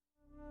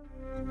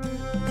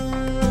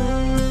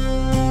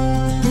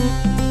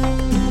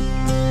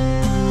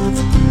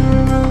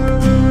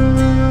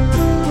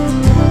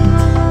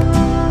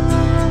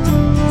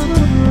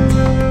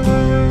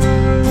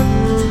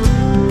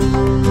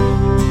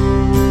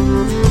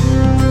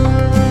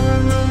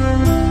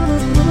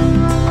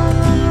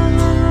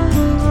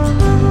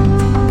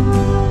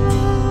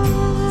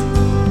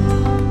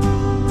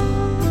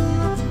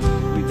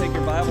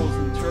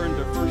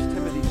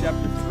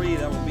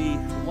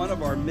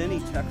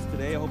text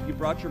today. I hope you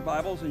brought your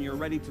Bibles and you're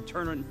ready to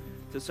turn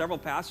to several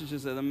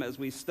passages of them as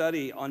we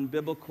study on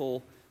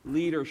biblical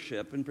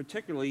leadership. And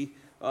particularly,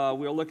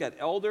 we'll look at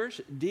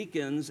elders,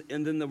 deacons,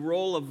 and then the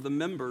role of the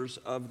members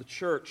of the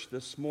church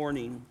this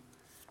morning.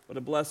 What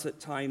a blessed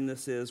time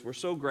this is. We're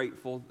so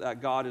grateful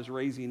that God is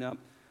raising up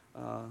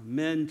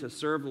men to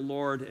serve the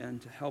Lord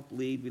and to help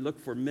lead. We look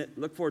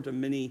forward to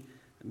many,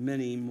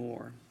 many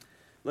more.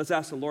 Let's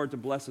ask the Lord to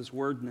bless His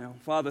word now.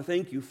 Father,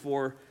 thank you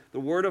for the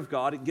word of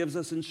God. It gives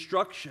us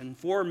instruction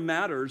for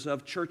matters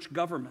of church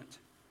government.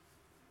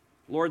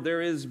 Lord,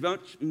 there is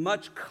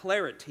much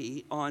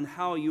clarity on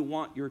how you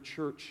want your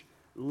church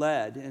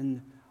led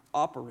and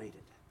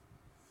operated.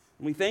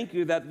 And we thank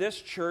you that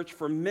this church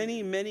for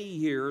many, many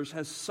years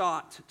has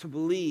sought to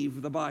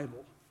believe the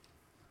Bible,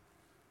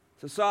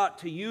 sought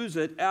to use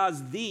it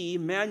as the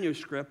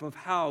manuscript of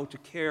how to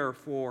care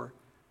for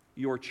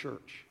your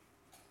church.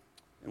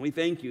 And we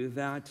thank you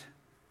that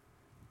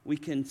we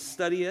can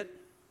study it,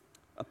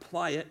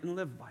 apply it, and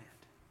live by it.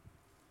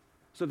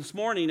 So this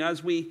morning,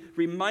 as we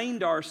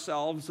remind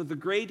ourselves of the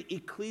great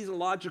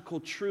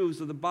ecclesiological truths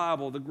of the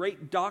Bible, the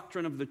great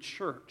doctrine of the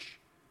church,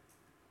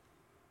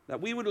 that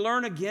we would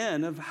learn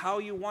again of how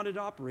you want it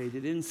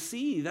operated and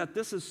see that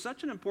this is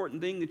such an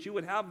important thing that you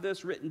would have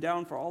this written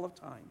down for all of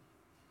time.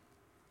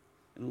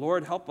 And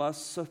Lord, help us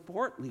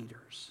support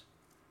leaders.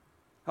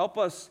 Help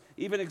us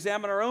even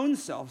examine our own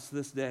selves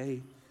this day,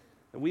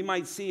 that we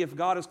might see if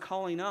God is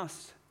calling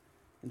us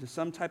into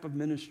some type of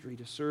ministry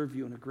to serve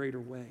you in a greater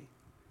way.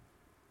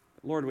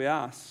 Lord, we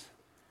ask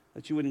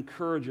that you would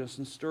encourage us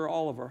and stir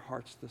all of our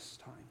hearts this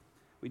time.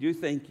 We do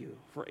thank you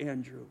for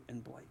Andrew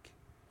and Blake.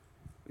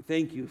 We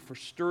thank you for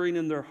stirring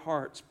in their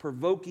hearts,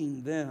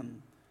 provoking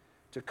them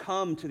to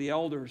come to the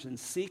elders and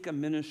seek a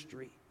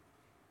ministry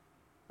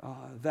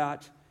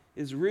that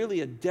is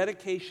really a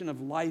dedication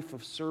of life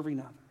of serving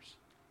others.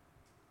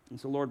 And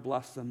so, Lord,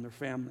 bless them, their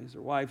families,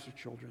 their wives, their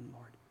children,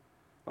 Lord.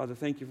 Father,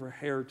 thank you for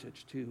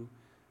heritage, too,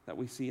 that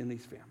we see in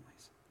these families.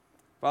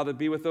 Father,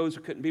 be with those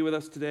who couldn't be with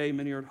us today.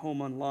 Many are at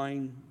home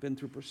online, been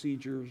through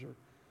procedures or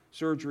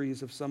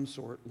surgeries of some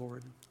sort,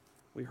 Lord.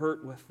 We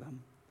hurt with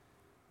them.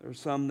 There are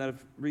some that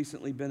have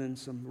recently been in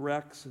some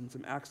wrecks and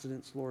some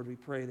accidents, Lord. We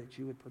pray that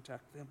you would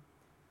protect them.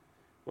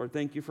 Lord,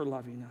 thank you for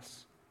loving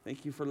us.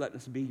 Thank you for letting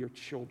us be your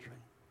children.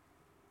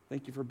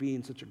 Thank you for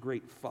being such a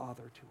great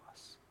Father to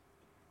us.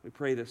 We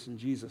pray this in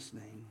Jesus'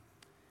 name.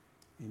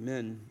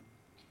 Amen.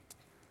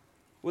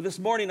 Well, this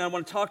morning I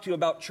want to talk to you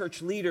about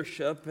church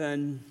leadership,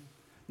 and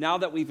now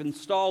that we've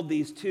installed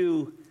these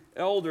two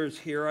elders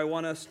here, I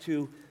want us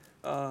to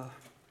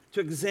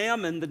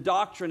examine the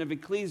doctrine of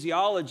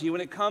ecclesiology when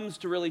it comes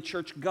to really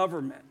church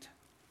government.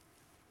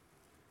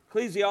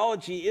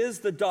 Ecclesiology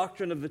is the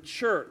doctrine of the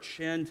church,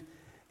 and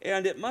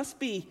it must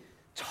be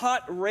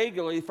taught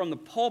regularly from the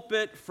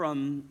pulpit,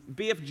 from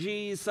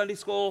BFGs, Sunday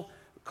school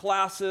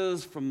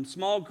classes, from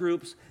small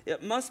groups.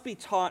 It must be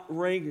taught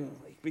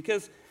regularly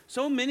because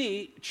so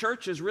many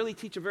churches really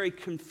teach a very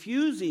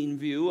confusing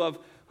view of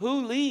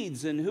who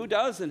leads and who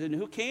doesn't and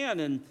who can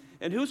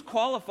and who's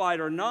qualified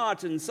or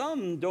not, and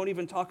some don't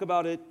even talk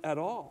about it at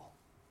all.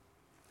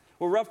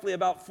 Well, roughly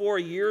about 4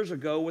 years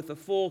ago, with the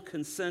full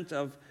consent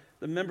of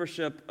the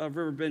membership of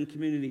Riverbend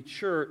Community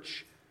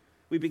Church,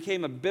 we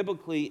became a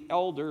biblically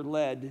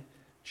elder-led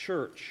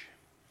church.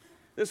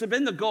 This had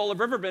been the goal of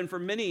Riverbend for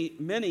many,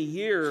 many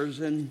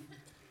years, and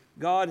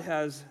God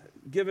has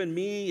given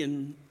me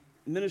and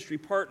ministry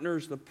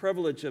partners the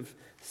privilege of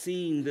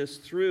seeing this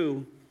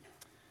through.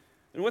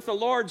 And with the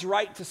Lord's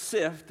right to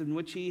sift, in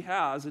which He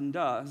has and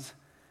does,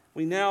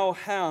 we now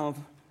have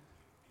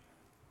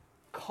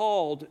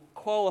called,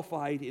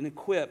 qualified, and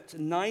equipped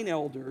 9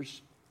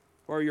 elders,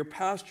 who are your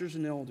pastors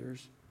and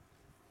elders,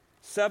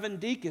 7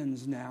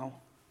 deacons now,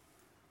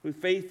 who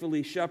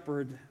faithfully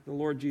shepherd the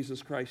Lord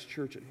Jesus Christ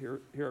Church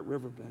here at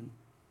Riverbend.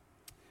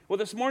 Well,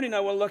 this morning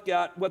I will look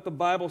at what the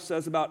Bible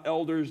says about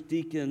elders,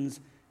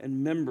 deacons,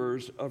 and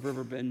members of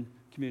Riverbend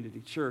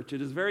Community Church.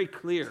 It is very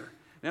clear.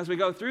 And as we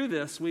go through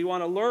this, we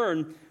want to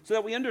learn so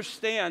that we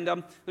understand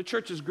the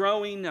church is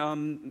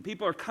growing.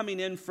 People are coming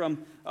in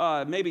from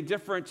maybe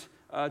different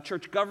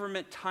church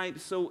government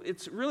types. So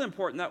it's really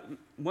important that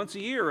once a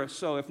year or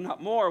so, if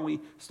not more, we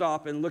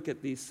stop and look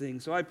at these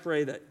things. So I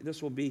pray that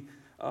this will be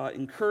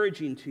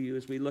encouraging to you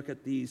as we look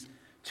at these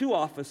 2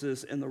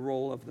 offices and the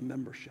role of the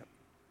membership.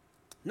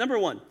 Number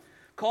 1,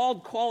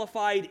 called,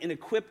 qualified, and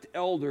equipped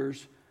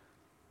elders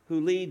who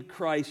lead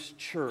Christ's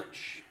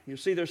church. You'll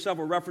see there's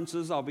several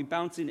references. I'll be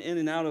bouncing in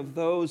and out of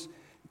those.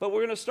 But we're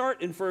going to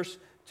start in 1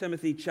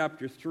 Timothy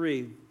chapter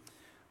 3.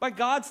 By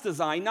God's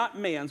design, not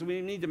man's, we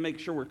need to make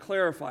sure we're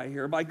clarify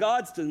here. By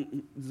God's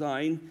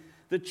design,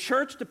 the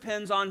church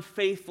depends on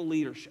faithful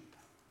leadership.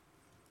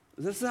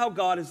 This is how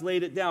God has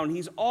laid it down.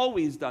 He's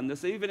always done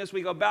this. Even as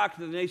we go back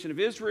to the nation of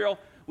Israel,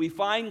 we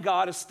find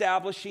God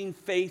establishing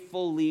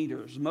faithful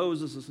leaders,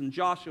 Moses and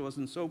Joshua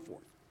and so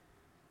forth.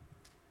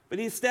 But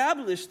He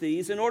established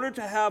these in order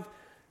to have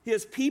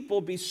His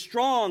people be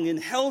strong and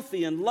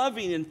healthy and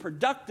loving and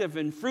productive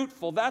and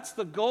fruitful. That's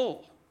the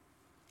goal.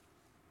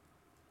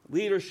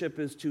 Leadership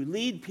is to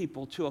lead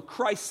people to a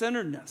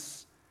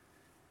Christ-centeredness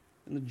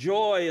and the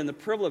joy and the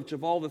privilege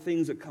of all the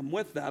things that come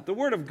with that. The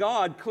Word of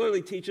God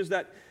clearly teaches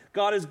that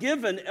God has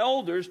given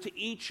elders to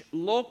each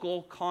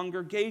local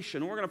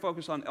congregation. We're going to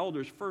focus on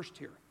elders first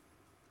here.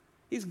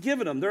 He's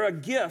given them. They're a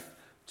gift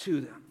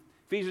to them.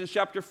 Ephesians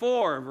chapter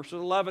 4, verses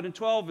 11 and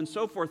 12 and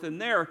so forth in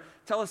there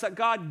tell us that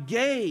God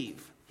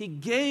gave. He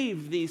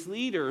gave these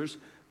leaders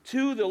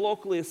to the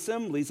local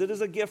assemblies. It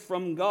is a gift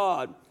from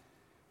God.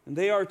 And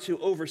they are to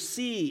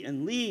oversee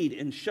and lead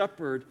and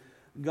shepherd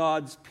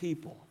God's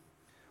people.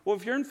 Well,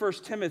 if you're in 1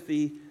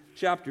 Timothy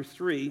chapter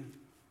 3,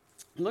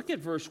 look at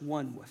verse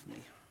 1 with me.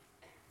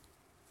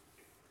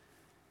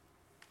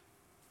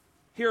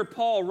 Here,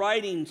 Paul,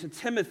 writing to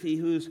Timothy,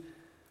 who's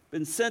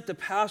been sent to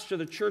pastor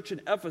the church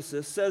in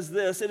Ephesus, says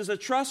this: it is a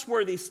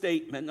trustworthy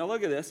statement. Now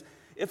look at this.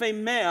 If a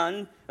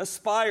man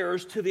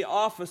aspires to the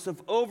office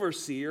of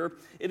overseer,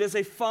 it is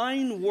a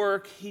fine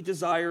work he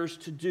desires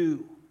to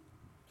do.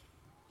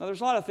 Now,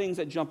 there's a lot of things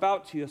that jump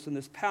out to us in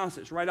this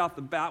passage. Right off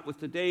the bat, with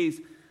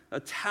today's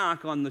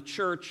attack on the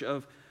church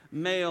of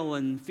male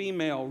and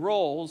female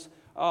roles,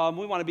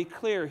 we want to be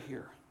clear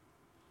here.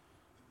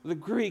 The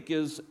Greek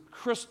is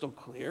crystal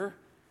clear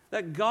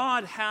that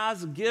God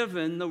has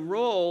given the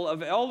role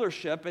of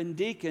eldership and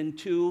deacon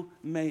to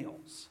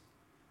males.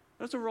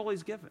 That's a role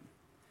he's given.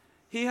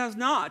 He has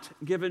not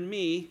given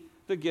me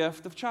the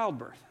gift of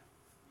childbirth.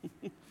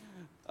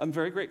 I'm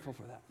very grateful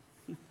for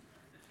that.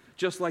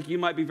 Just like you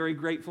might be very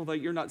grateful that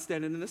you're not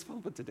standing in this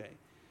pulpit today.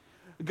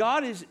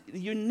 God is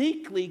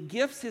uniquely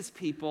gifts his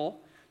people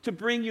to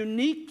bring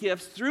unique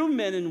gifts through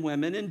men and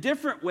women in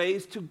different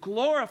ways to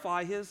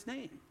glorify his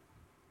name.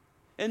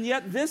 And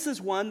yet this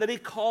is one that he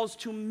calls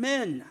to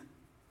men.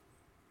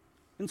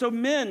 And so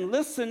men,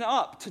 listen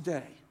up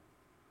today.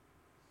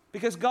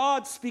 Because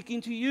God's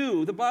speaking to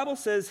you. The Bible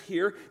says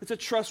here it's a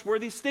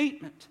trustworthy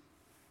statement.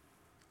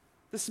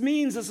 This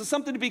means this is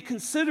something to be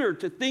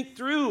considered, to think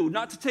through,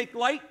 not to take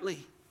lightly.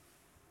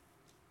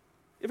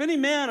 If any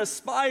man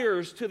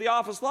aspires to the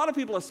office, a lot of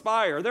people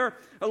aspire. There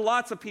are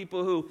lots of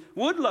people who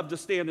would love to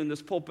stand in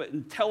this pulpit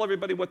and tell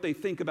everybody what they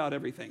think about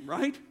everything,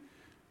 right?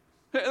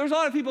 There's a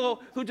lot of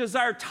people who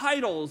desire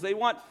titles. They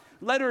want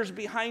letters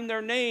behind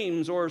their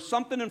names or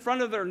something in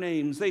front of their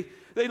names. They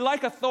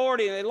like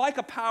authority, and they like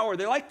a power.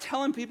 They like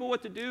telling people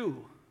what to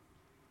do.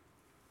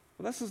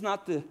 Well, this is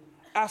not the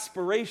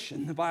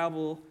aspiration the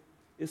Bible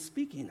is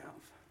speaking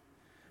of.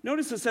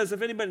 Notice it says,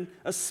 if anyone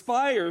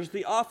aspires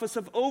the office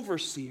of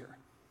overseer.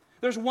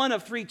 There's one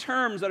of three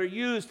terms that are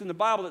used in the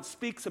Bible that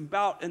speaks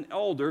about an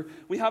elder.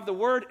 We have the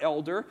word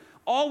elder,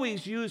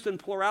 always used in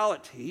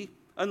plurality,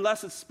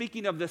 unless it's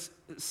speaking of this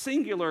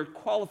singular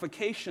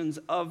qualifications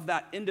of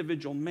that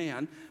individual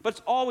man, but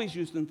it's always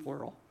used in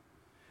plural.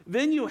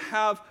 Then you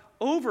have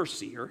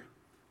overseer,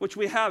 which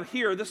we have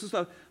here. This is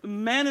the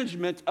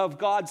management of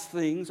God's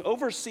things,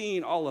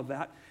 overseeing all of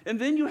that. And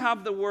then you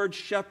have the word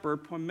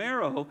shepherd,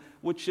 pomero,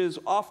 which is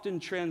often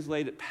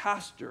translated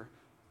pastor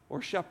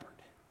or shepherd.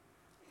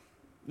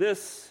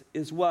 This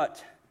is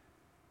what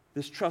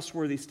this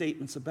trustworthy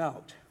statement's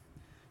about.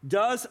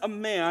 Does a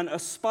man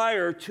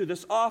aspire to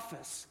this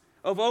office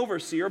of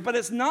overseer? But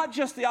it's not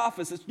just the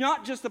office. It's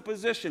not just the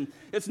position.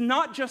 It's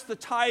not just the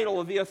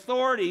title of the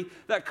authority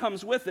that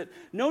comes with it.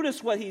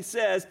 Notice what he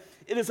says.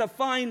 It is a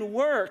fine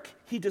work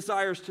he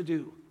desires to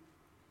do.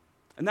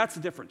 And that's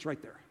the difference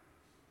right there.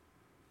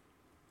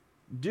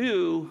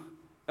 Do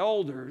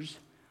elders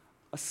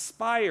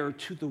aspire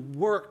to the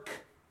work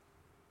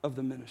of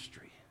the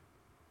ministry?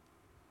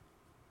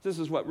 This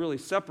is what really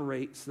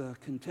separates the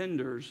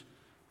contenders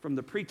from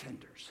the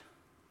pretenders.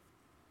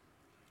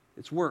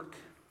 It's work.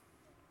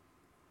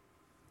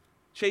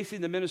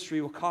 Chasing the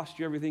ministry will cost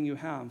you everything you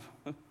have,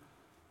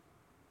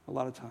 a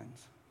lot of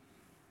times.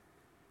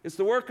 It's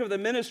the work of the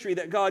ministry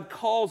that God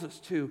calls us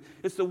to.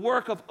 It's the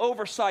work of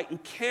oversight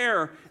and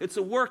care. It's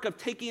the work of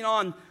taking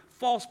on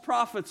false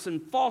prophets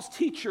and false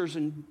teachers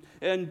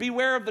and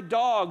beware of the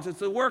dogs. It's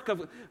the work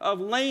of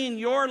laying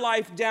your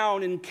life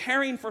down and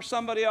caring for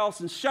somebody else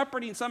and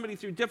shepherding somebody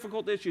through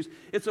difficult issues.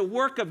 It's a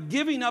work of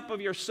giving up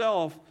of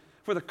yourself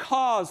for the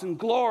cause and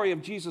glory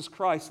of Jesus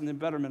Christ and the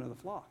betterment of the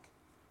flock.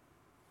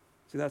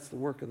 See, that's the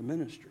work of the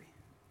ministry.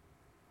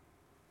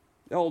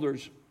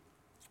 Elders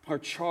are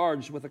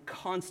charged with a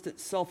constant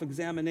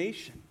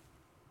self-examination.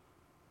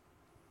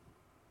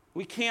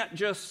 We can't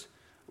just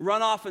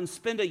run off and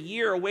spend a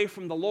year away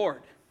from the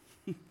Lord,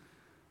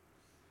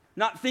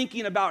 not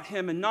thinking about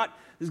him and not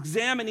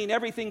examining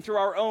everything through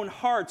our own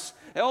hearts.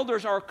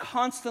 Elders are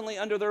constantly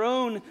under their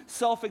own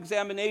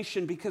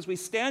self-examination because we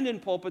stand in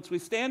pulpits, we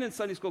stand in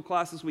Sunday school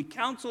classes, we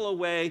counsel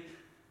away,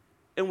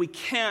 and we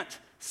can't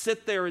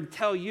sit there and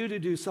tell you to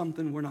do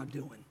something we're not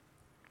doing.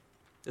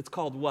 It's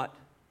called what?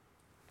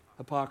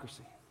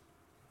 Hypocrisy.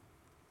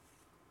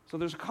 So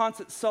there's a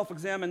constant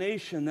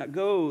self-examination that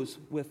goes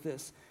with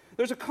this.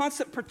 There's a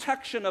constant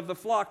protection of the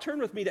flock. Turn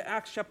with me to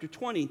Acts chapter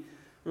 20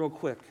 real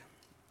quick.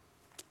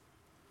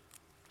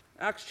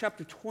 Acts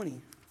chapter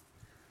 20.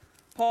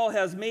 Paul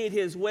has made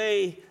his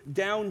way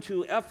down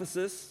to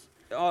Ephesus.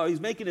 he's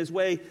making his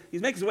way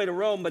to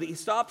Rome, but he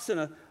stops in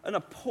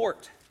a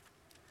port.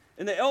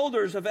 And the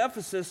elders of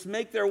Ephesus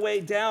make their way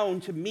down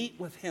to meet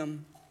with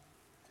him.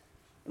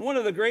 And one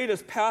of the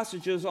greatest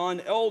passages on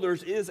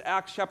elders is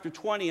Acts chapter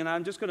 20, and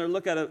I'm just going to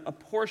look at a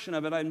portion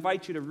of it. I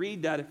invite you to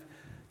read that if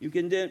you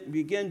can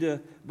begin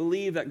to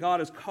believe that God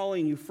is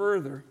calling you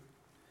further.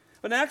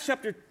 But in Acts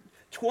chapter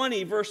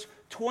 20, verse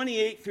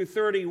 28 through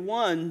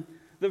 31,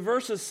 the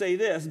verses say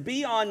this: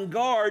 be on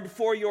guard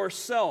for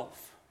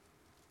yourself.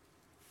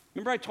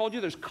 Remember I told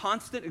you there's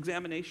constant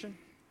examination?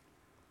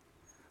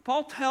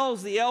 Paul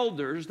tells the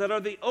elders that are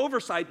the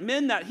oversight,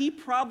 men that he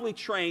probably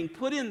trained,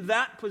 put in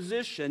that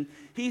position,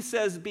 he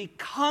says, be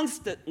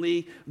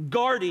constantly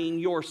guarding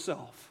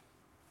yourself.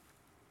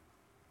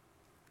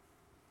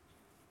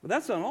 But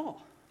that's not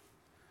all.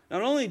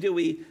 Not only do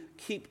we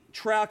keep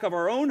track of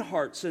our own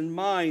hearts and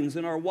minds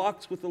in our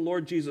walks with the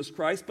Lord Jesus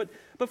Christ,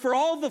 but for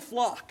all the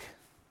flock,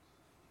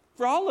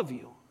 for all of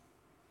you.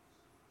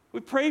 We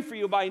pray for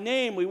you by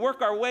name. We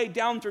work our way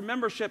down through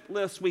membership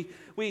lists.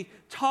 We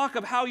talk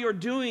of how you're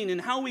doing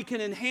and how we can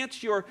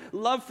enhance your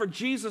love for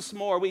Jesus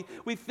more.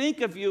 We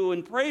think of you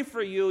and pray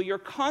for you. You're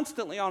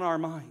constantly on our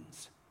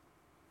minds.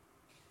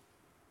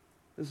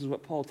 This is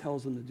what Paul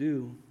tells them to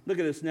do. Look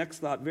at this next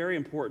thought, very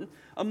important.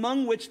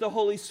 Among which the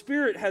Holy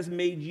Spirit has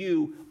made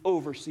you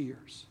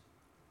overseers.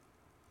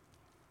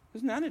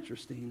 Isn't that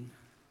interesting?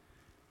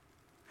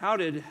 How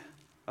did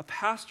a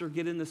pastor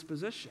get in this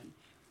position?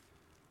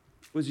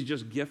 Was he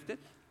just gifted?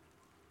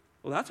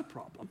 Well, that's a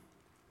problem.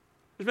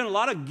 There's been a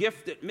lot of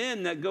gifted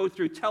men that go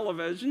through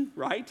television,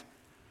 right?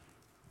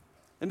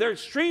 And they're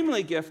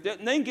extremely gifted,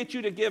 and they can get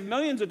you to give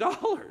millions of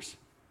dollars.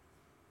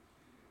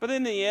 But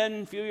in the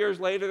end, a few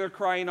years later, they're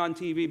crying on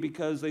TV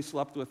because they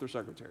slept with their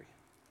secretary.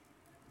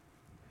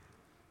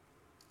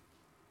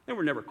 They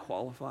were never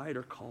qualified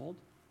or called.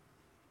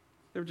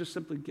 They were just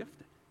simply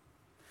gifted.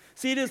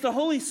 See, it is the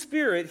Holy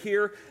Spirit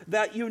here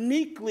that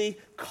uniquely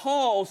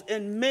calls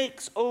and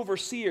makes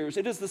overseers.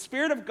 It is the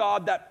Spirit of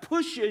God that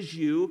pushes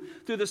you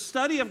through the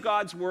study of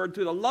God's Word,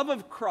 through the love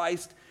of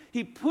Christ.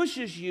 He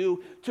pushes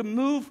you to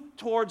move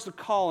towards the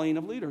calling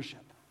of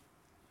leadership.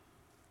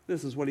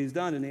 This is what he's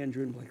done in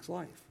Andrew and Blake's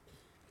life.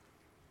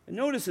 And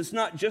notice it's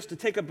not just to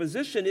take a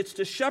position, it's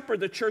to shepherd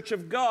the church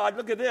of God.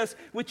 Look at this,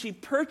 which he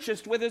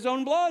purchased with his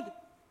own blood.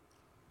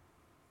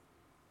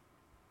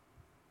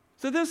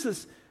 So this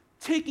is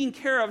taking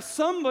care of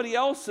somebody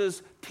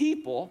else's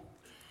people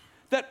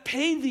that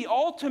paid the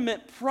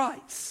ultimate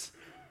price.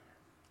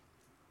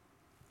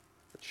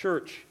 The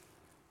church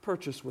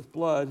purchased with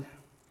blood.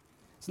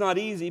 It's not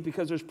easy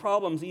because there's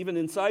problems even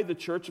inside the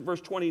church.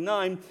 Verse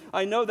 29,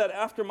 I know that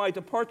after my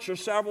departure,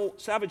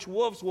 savage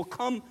wolves will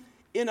come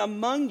in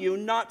among you,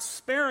 not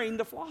sparing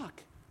the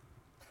flock.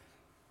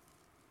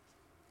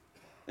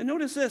 And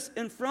notice this,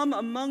 and from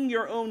among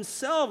your own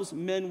selves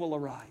men will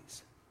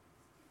arise.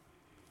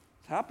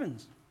 It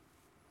happens.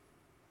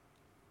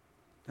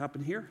 It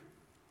happened here.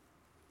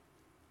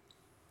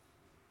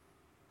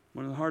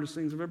 One of the hardest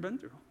things I've ever been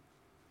through.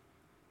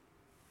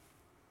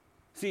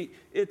 See,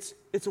 it's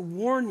a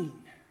warning.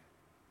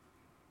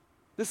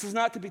 This is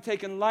not to be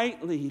taken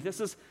lightly. This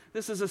is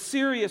a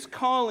serious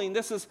calling.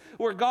 This is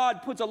where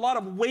God puts a lot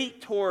of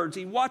weight towards.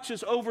 He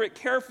watches over it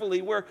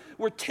carefully. We're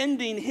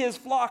tending his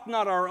flock,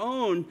 not our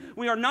own.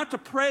 We are not to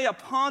prey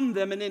upon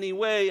them in any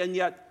way, and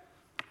yet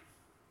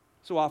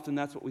so often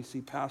that's what we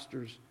see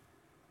pastors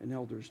and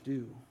elders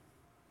do.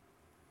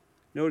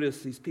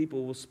 Notice these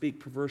people will speak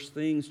perverse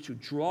things to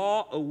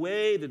draw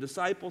away the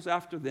disciples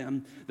after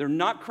them. They're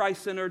not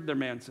Christ-centered, they're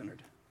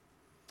man-centered.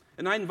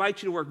 And I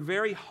invite you to work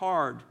very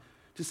hard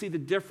to see the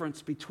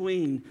difference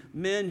between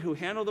men who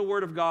handle the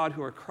Word of God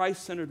who are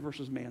Christ-centered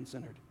versus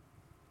man-centered.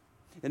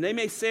 And they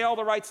may say all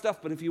the right stuff,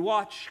 but if you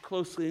watch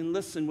closely and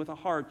listen with a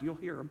heart, you'll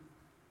hear them.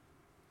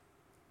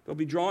 They'll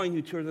be drawing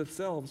you to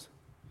themselves.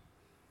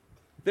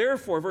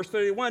 Therefore, verse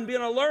 31, be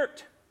on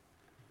alert.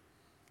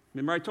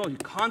 Remember I told you,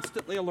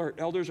 constantly alert.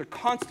 Elders are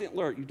constantly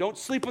alert. You don't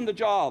sleep on the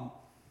job.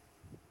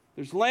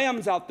 There's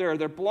lambs out there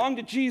that belong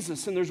to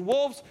Jesus, and there's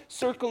wolves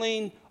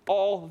circling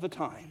all the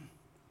time.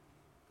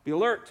 Be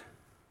alert.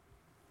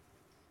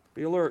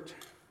 Be alert.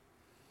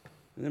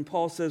 And then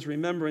Paul says,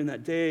 remembering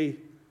that day,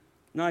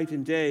 night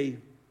and day,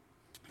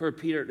 for a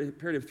period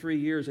of 3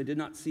 years, I did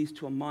not cease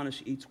to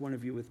admonish each one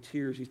of you with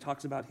tears. He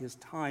talks about his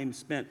time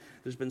spent.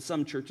 There's been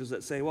some churches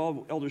that say,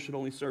 well, elders should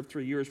only serve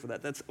 3 years for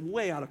that. That's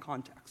way out of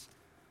context.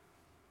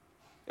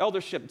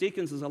 Eldership,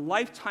 deacons, is a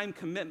lifetime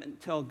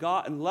commitment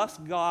unless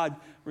God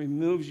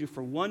removes you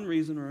for one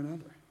reason or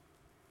another.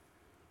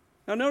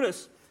 Now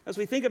notice, as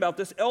we think about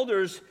this,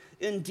 elders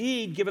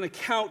indeed give an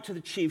account to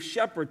the chief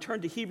shepherd. Turn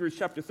to Hebrews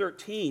chapter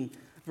 13,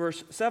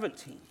 verse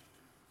 17.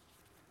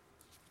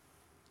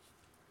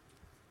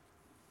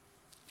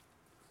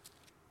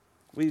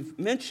 We've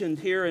mentioned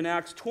here in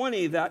Acts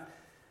 20 that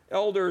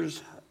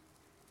elders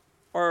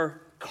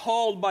are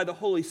called by the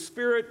Holy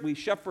Spirit. We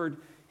shepherd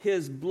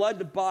his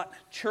blood-bought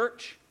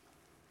church.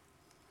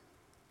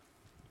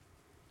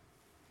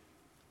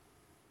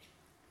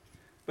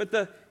 But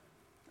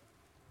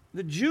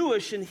The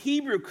Jewish and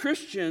Hebrew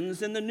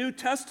Christians in the New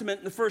Testament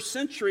in the first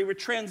century were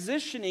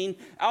transitioning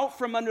out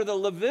from under the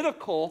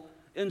Levitical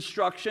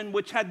instruction,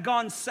 which had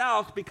gone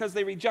south because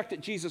they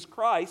rejected Jesus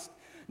Christ,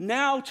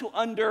 now to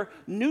under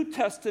New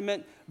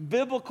Testament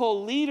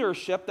biblical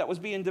leadership that was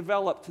being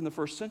developed in the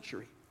first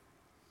century.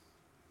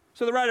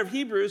 So the writer of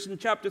Hebrews in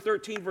chapter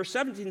 13, verse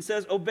 17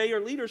 says, obey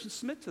your leaders and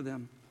submit to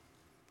them.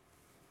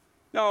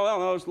 Now, I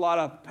know there's a lot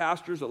of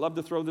pastors that love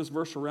to throw this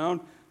verse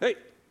around. Hey, the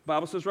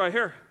Bible says right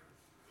here,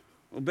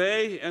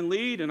 obey and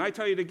lead, and I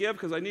tell you to give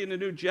because I need a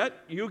new jet,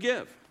 you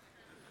give.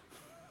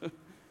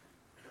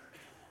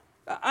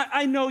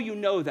 I know you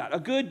know that. A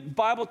good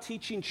Bible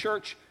teaching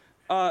church,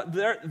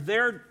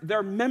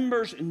 their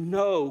members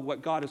know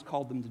what God has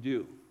called them to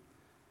do.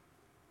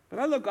 But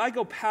I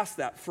go past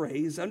that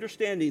phrase,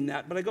 understanding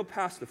that, but I go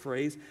past the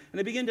phrase, and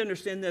I begin to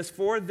understand this,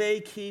 for they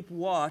keep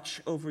watch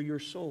over your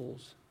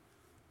souls.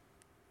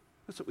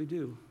 That's what we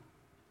do.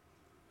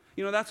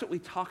 You know, that's what we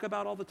talk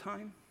about all the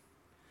time.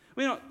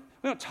 We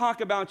don't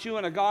talk about you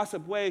in a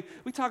gossip way.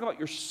 We talk about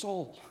your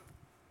soul.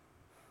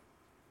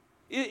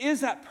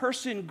 Is that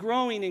person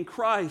growing in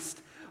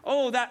Christ?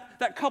 Oh,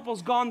 that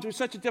couple's gone through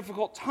such a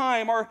difficult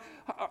time.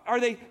 Are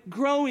they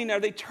growing? Are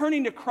they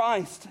turning to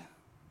Christ?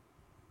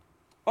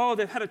 Oh,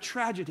 they've had a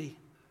tragedy.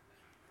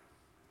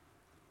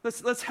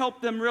 Let's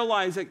help them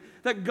realize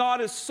that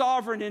God is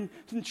sovereign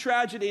in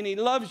tragedy, and He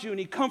loves you, and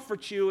He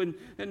comforts you.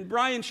 And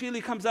Brian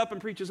Sheely comes up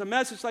and preaches a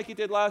message like he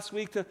did last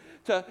week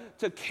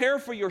to care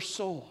for your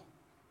soul.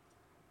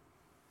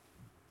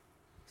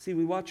 See,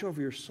 we watch over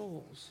your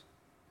souls.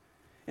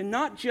 And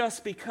not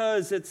just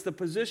because it's the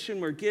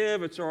position we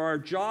give, it's our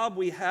job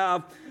we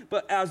have,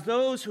 but as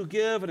those who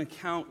give an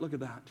account, look at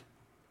that.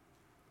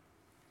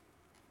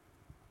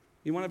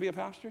 You want to be a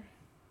pastor?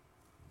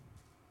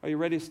 Are you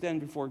ready to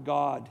stand before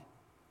God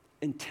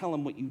and tell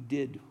Him what you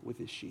did with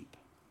His sheep?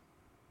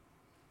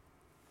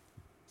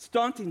 It's a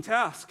daunting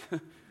task.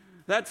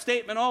 That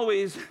statement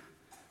always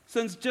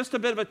sends just a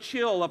bit of a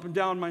chill up and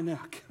down my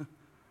neck.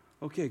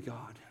 Okay,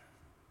 God.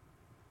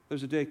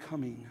 There's a day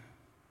coming.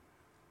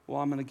 Well,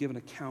 I'm going to give an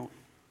account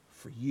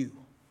for you,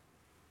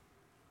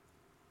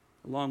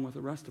 along with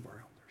the rest of our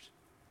elders.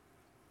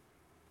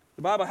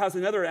 The Bible has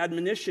another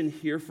admonition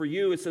here for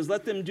you. It says,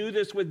 let them do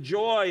this with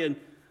joy and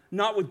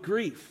not with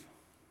grief.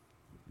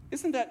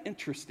 Isn't that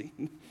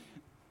interesting?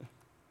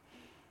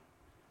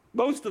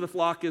 Most of the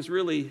flock is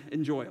really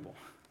enjoyable.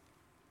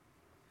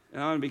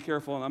 And I'm going to be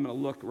careful, and I'm going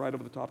to look right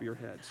over the top of your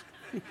heads.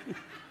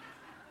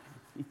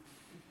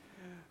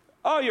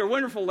 Oh, your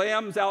wonderful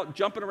lambs out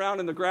jumping around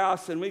in the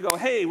grass, and we go,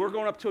 hey, we're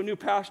going up to a new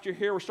pasture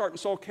here. We're starting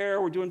soul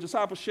care. We're doing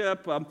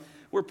discipleship.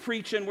 We're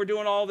preaching. We're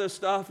doing all this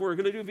stuff. We're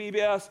going to do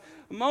VBS.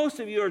 Most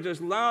of you are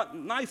just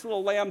nice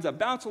little lambs that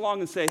bounce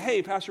along and say,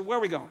 hey, pastor, where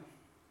are we going?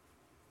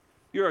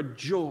 You're a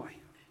joy.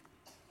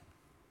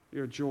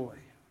 You're a joy.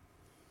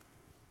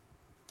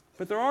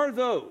 But there are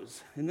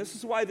those, and this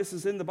is why this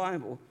is in the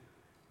Bible,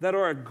 that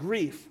are a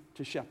grief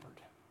to shepherd.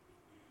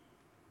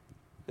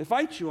 They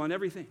fight you on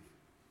everything.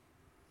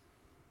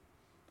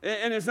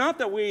 And it's not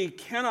that we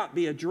cannot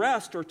be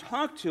addressed or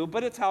talked to,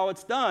 but it's how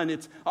it's done.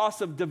 It's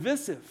also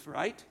divisive,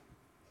 right?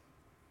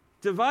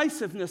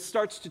 Divisiveness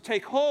starts to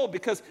take hold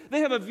because they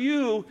have a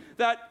view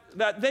that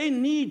they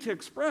need to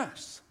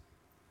express.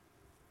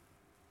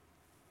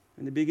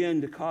 And they begin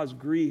to cause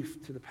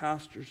grief to the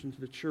pastors and to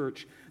the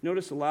church.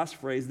 Notice the last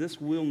phrase, this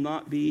will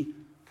not be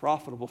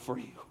profitable for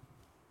you.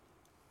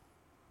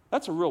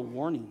 That's a real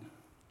warning.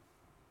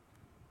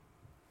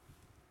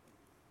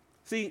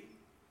 See,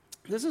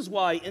 this is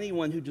why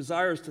anyone who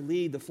desires to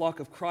lead the flock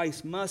of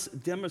Christ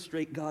must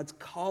demonstrate God's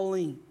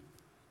calling.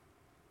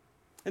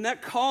 And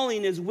that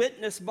calling is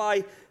witnessed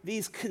by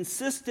these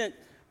consistent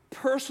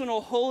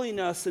personal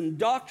holiness and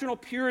doctrinal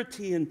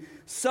purity and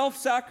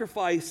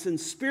self-sacrifice and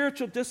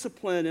spiritual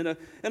discipline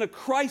and a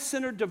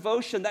Christ-centered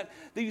devotion. That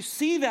you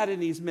see that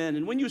in these men.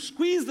 And when you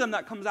squeeze them,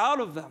 that comes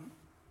out of them.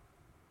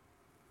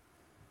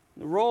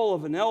 The role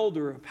of an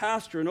elder, a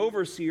pastor, an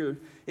overseer,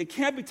 it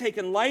can't be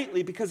taken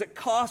lightly because it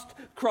cost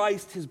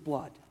Christ His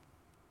blood.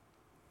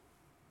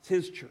 It's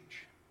His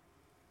church.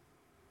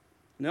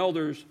 An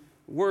elder's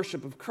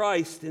worship of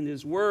Christ and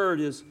His word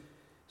is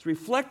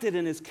reflected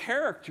in his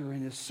character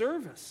and his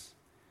service.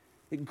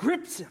 It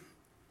grips him.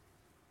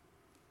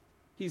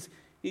 He's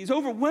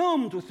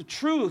overwhelmed with the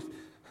truth.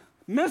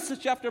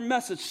 Message after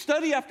message,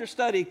 study after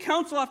study,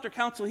 counsel after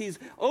counsel. He's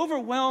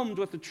overwhelmed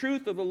with the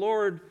truth of the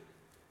Lord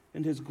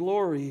and His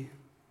glory.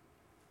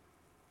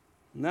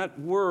 And that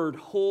word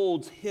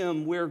holds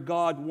him where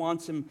God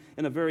wants him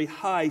in a very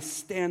high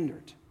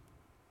standard.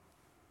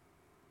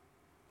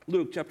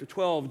 Luke chapter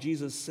 12,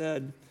 Jesus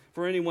said,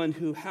 for anyone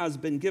who has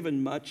been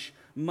given much,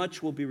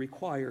 much will be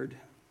required.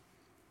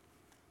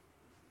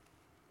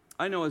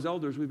 I know as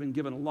elders we've been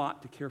given a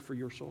lot to care for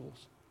your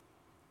souls.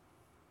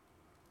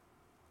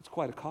 It's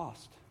quite a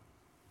cost.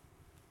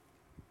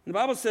 The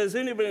Bible says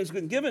anybody who's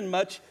been given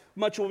much,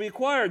 much will be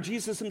required.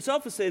 Jesus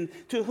Himself is saying,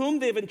 to whom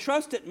they've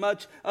entrusted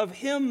much, of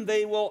him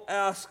they will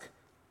ask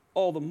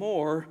all the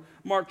more.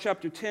 Mark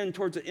chapter 10,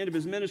 towards the end of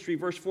his ministry,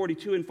 verse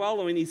 42 and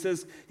following, he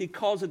says, he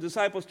calls the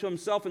disciples to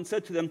himself and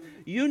said to them,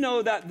 you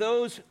know that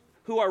those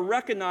who are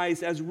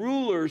recognized as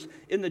rulers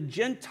in the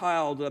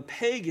Gentile, the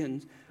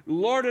pagans,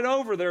 lord it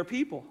over their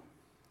people.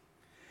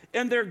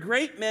 And their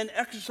great men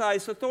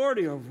exercise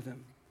authority over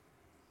them.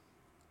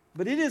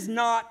 But it is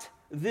not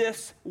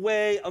this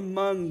way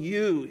among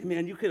you.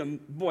 Man, you could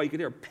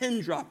hear a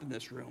pin drop in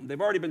this room. They've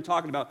already been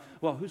talking about,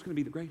 well, who's going to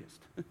be the greatest?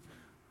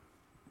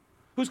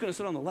 Who's going to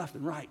sit on the left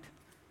and right?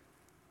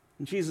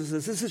 And Jesus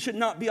says, this should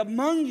not be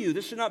among you.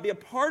 This should not be a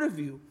part of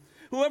you.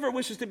 Whoever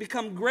wishes to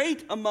become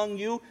great among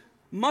you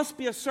must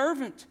be a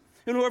servant.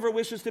 And whoever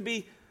wishes to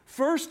be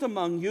first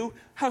among you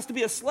has to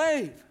be a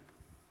slave.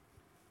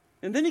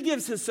 And then he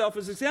gives himself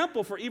as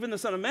example, for even the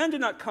Son of Man did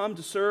not come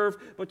to serve,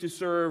 but to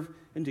serve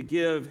and to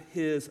give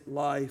his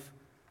life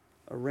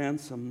a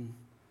ransom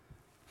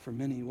for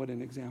many. What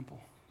an example.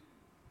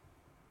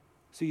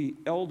 See,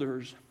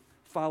 elders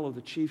follow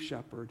the chief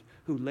shepherd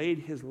who laid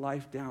his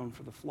life down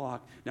for the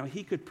flock. Now,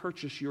 he could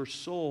purchase your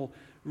soul,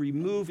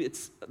 remove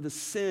the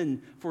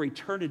sin for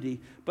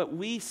eternity, but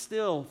we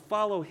still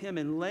follow him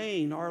in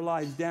laying our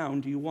lives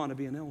down. Do you want to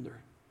be an elder?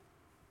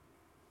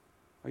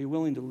 Are you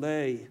willing to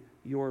lay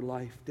your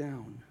life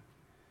down?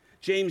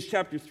 James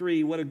chapter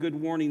 3, what a good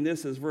warning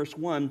this is. Verse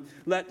 1,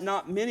 let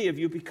not many of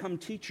you become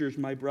teachers,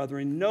 my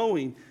brethren,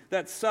 knowing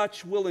that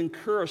such will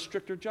incur a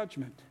stricter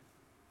judgment.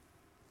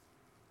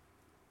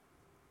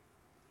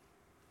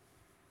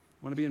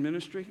 Want to be in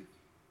ministry?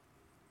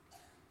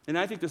 And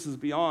I think this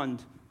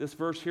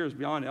verse here is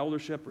beyond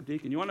eldership or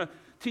deacon. You want to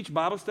teach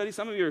Bible study?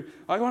 Some of you are,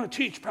 I want to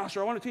teach,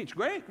 Pastor, I want to teach.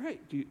 Great.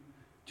 Do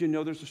you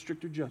know there's a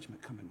stricter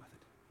judgment coming with it?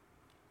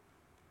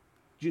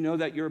 Do you know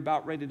that you're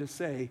about ready to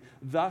say,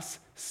 thus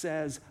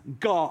says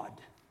God?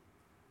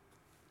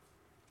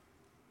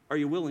 Are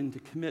you willing to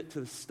commit to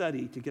the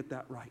study to get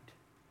that right?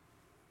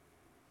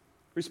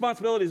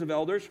 Responsibilities of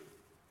elders.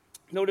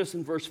 Notice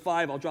in verse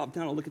 5, I'll drop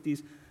down, I'll look at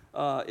these.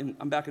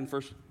 I'm back in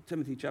 1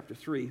 Timothy chapter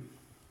 3.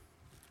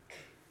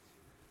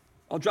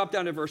 I'll drop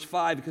down to verse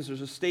 5 because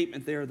there's a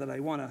statement there that I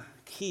want to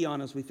key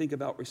on as we think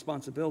about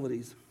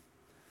responsibilities.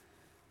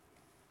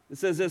 It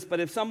says this, but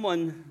if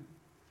someone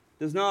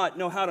does not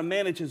know how to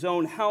manage his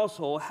own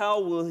household, how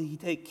will he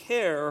take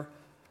care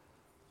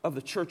of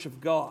the church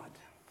of God?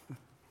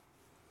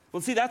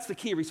 Well, see, that's the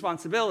key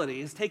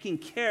responsibility, is taking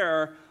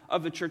care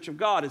of the church of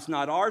God. It's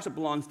not ours, it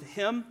belongs to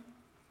him.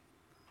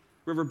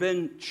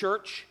 Riverbend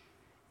Church,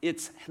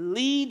 its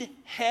lead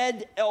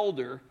head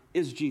elder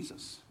is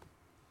Jesus.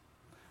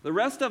 The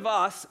rest of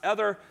us,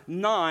 other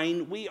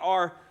 9, we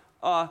are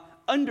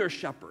under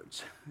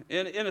shepherds.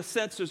 In a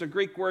sense, there's a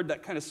Greek word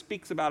that kind of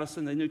speaks about us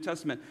in the New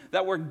Testament,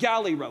 that we're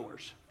galley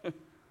rowers.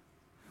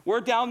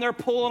 We're down there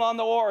pulling on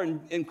the oar,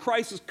 and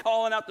Christ is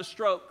calling out the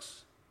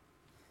strokes.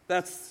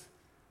 That's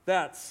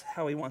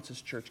how he wants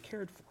his church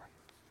cared for.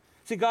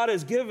 See, God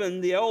has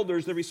given the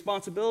elders the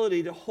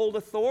responsibility to hold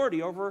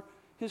authority over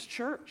his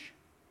church.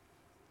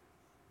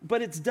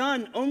 But it's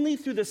done only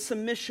through the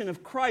submission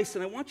of Christ.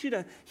 And I want you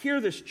to hear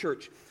this,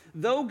 church.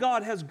 Though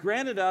God has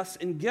granted us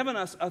and given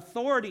us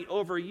authority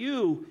over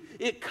you,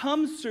 it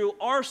comes through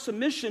our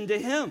submission to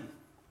him.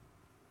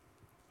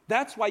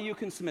 That's why you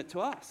can submit to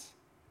us.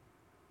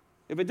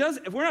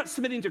 If we're not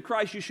submitting to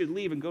Christ, you should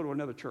leave and go to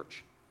another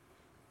church.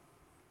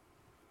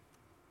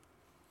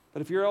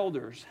 But if you're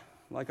elders,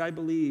 like I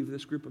believe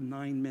this group of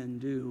 9 men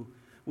do,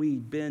 we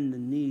bend the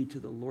knee to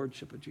the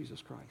lordship of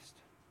Jesus Christ.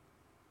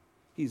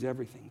 He's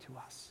everything to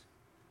us.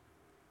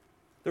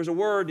 There's a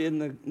word in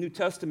the New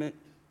Testament,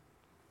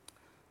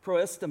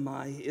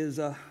 proestomai, is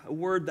a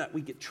word that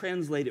we get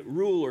translated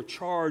rule or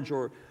charge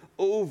or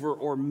over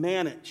or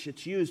manage.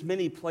 It's used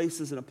many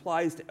places and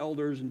applies to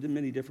elders in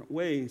many different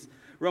ways.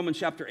 Romans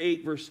chapter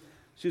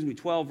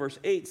 12, verse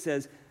 8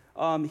 says,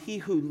 he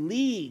who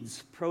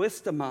leads,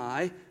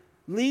 proestomai,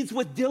 leads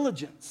with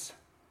diligence.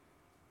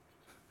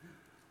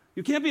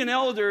 You can't be an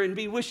elder and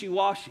be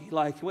wishy-washy,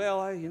 like, well,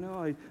 I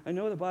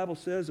know the Bible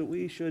says that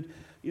we should,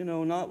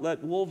 not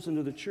let wolves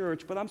into the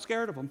church, but I'm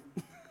scared of them.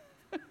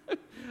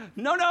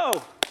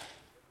 No.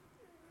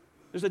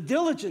 There's a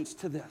diligence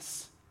to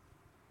this.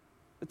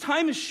 The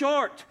time is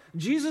short.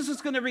 Jesus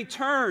is going to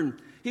return.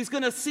 He's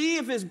going to see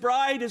if his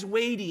bride is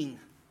waiting.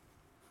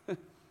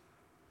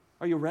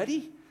 Are you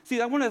ready? See,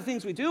 one of the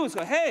things we do is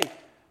go, hey,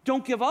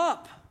 don't give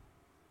up.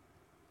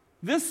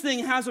 This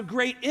thing has a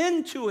great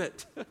end to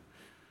it.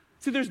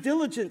 See, there's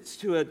diligence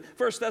to it.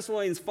 1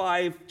 Thessalonians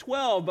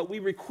 5:12, but we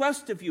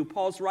request of you,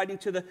 Paul's writing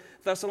to the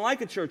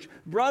Thessalonica church,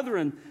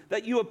 brethren,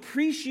 that you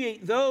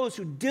appreciate those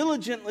who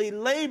diligently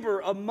labor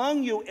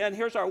among you, and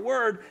here's our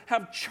word,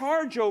 have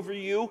charge over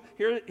you,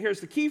 here's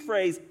the key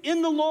phrase,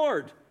 in the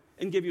Lord,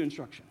 and give you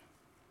instruction.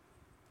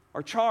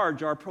 Our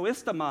charge, our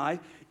proestomai,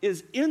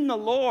 is in the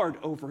Lord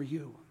over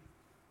you.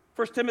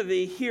 1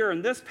 Timothy, here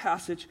in this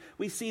passage,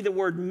 we see the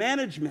word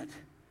management.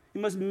 He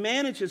must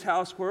manage his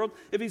household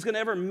if he's going to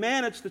ever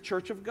manage the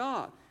church of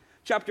God.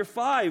 Chapter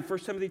 5, 1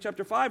 Timothy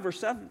chapter 5, verse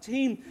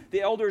 17,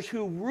 the elders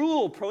who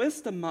rule,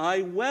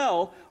 proistemi,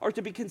 well, are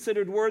to be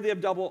considered worthy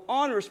of double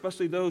honor,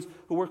 especially those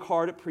who work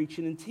hard at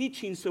preaching and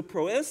teaching. So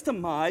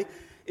proistemi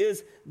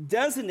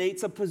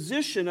designates a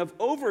position of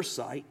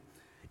oversight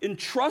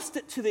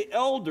entrusted to the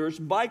elders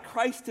by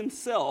Christ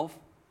himself,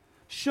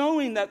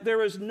 showing that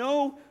there is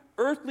no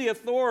earthly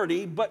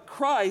authority but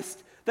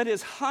Christ that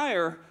is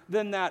higher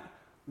than that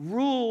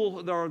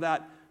rule or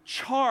that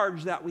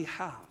charge that we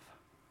have.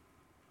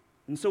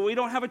 And so we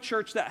don't have a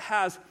church that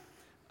has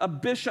a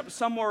bishop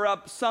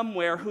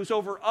somewhere who's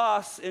over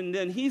us, and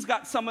then he's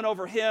got someone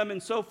over him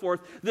and so forth.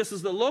 This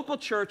is the local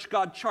church.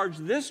 God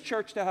charged this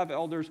church to have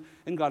elders,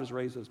 and God has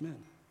raised those men.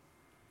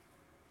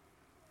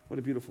 What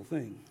a beautiful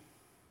thing.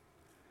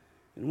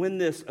 And when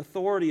this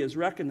authority is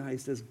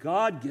recognized as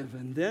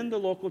God-given, then the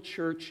local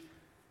church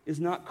is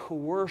not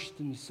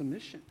coerced into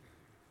submission.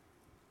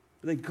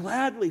 They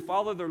gladly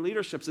follow their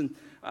leaderships. And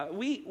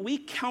we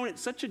count it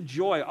such a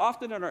joy.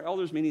 Often in our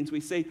elders' meetings,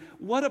 we say,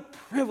 what a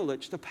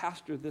privilege to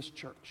pastor this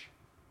church.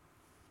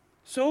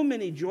 So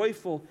many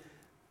joyful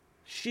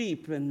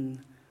sheep and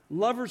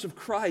lovers of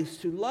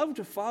Christ who love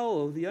to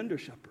follow the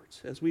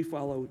under-shepherds as we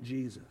follow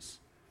Jesus.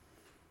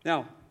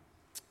 Now,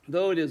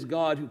 though it is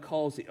God who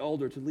calls the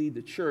elder to lead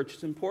the church,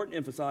 it's important to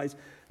emphasize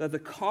that the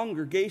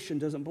congregation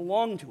doesn't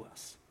belong to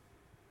us.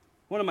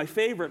 One of my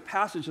favorite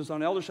passages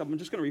on eldership, I'm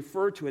just going to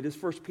refer to it,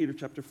 is 1 Peter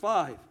chapter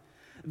 5.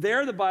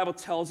 There the Bible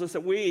tells us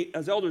that we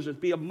as elders are to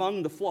be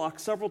among the flock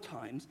several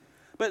times,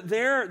 but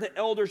there the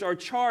elders are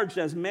charged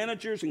as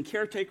managers and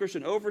caretakers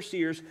and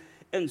overseers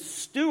and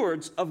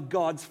stewards of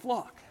God's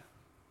flock.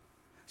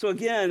 So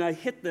again, I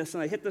hit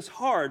this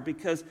hard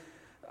because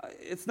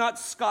it's not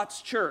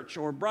Scott's church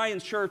or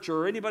Brian's church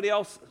or anybody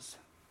else's.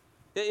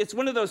 It's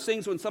one of those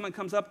things when someone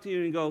comes up to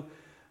you and go,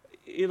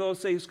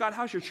 say, Scott,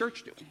 how's your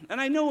church doing?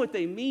 And I know what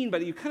they mean,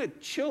 but you kind of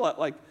chill it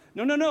like,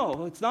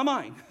 no, it's not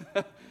mine.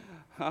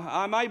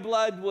 My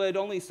blood would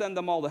only send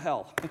them all to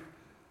hell.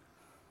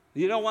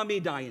 You don't want me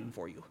dying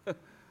for you.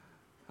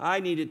 I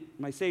needed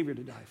my Savior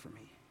to die for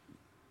me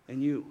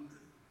and you.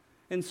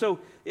 And so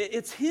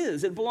it's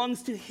his. It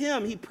belongs to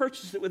him. He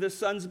purchased it with his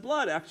son's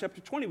blood. Acts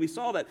chapter 20, we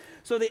saw that.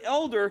 So the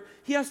elder,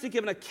 he has to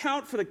give an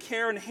account for the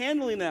care and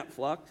handling that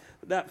flock.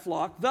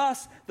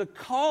 Thus, the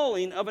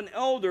calling of an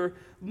elder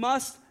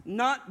must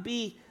not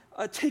be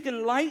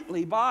taken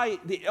lightly by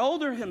the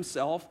elder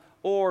himself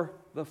or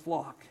the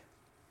flock.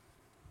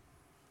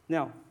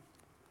 Now,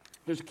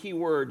 there's a key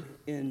word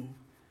in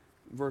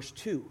verse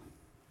 2.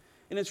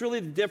 And it's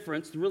really the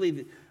difference,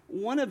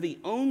 one of the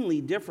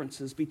only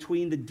differences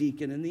between the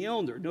deacon and the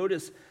elder.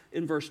 Notice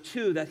in verse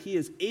 2 that he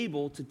is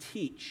able to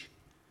teach.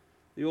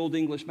 The Old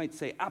English might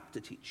say apt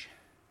to teach.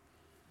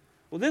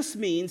 Well, this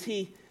means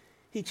he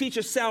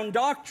teaches sound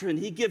doctrine.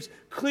 He gives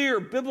clear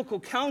biblical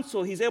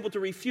counsel. He's able to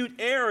refute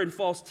error and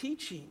false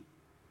teaching.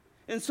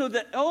 And so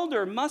the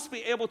elder must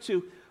be able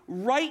to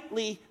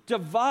rightly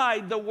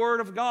divide the word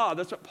of God.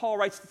 That's what Paul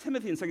writes to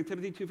Timothy in 2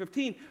 Timothy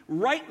 2:15.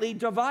 Rightly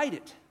divide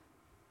it.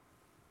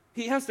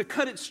 He has to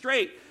cut it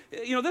straight.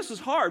 This is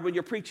hard when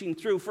you're preaching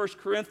through 1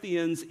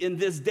 Corinthians in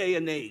this day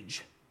and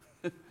age.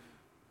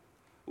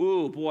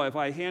 Ooh, boy, if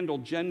I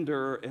handled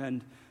gender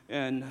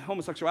and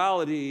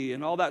homosexuality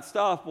and all that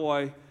stuff,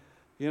 boy,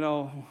 we're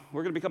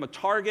going to become a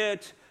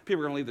target.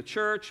 People are going to leave the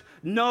church.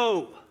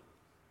 No.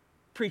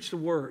 Preach the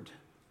word.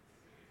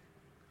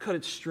 Cut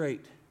it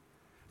straight.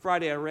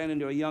 Friday, I ran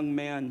into a young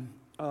man,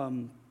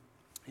 and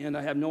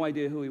I have no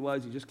idea who he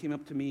was. He just came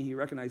up to me. He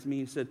recognized me.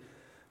 He said,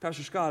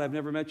 Pastor Scott, I've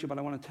never met you, but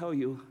I want to tell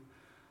you,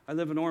 I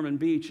live in Ormond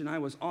Beach, and I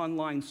was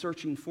online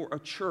searching for a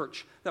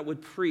church that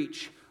would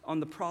preach on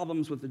the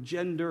problems with the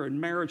gender and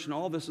marriage and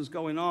all this is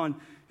going on,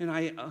 and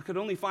I could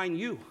only find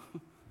you.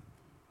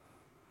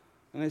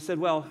 And I said,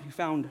 well, you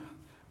found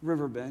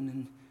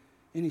Riverbend.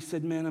 And he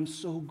said, man, I'm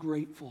so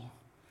grateful.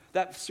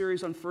 That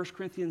series on 1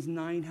 Corinthians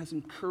 9 has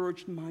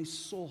encouraged my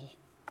soul.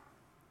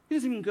 He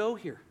doesn't even go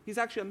here. He's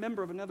actually a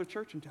member of another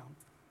church in town.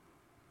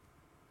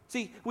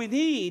 See,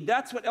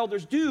 that's what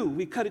elders do.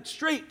 We cut it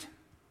straight.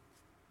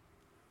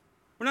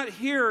 We're not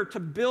here to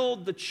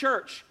build the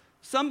church.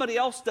 Somebody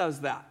else does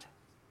that.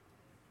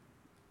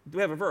 We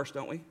have a verse,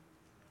 don't we?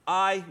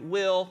 I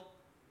will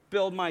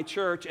build my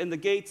church, and the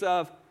gates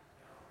of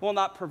will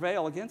not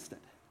prevail against it.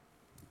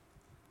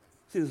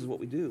 See, this is what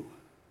we do.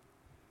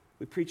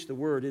 We preach the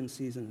word in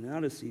season and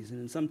out of season,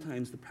 and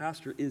sometimes the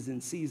pastor is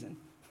in season.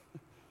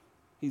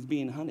 He's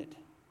being hunted.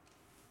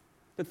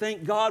 But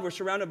thank God we're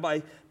surrounded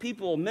by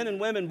people, men and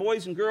women,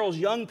 boys and girls,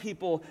 young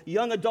people,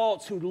 young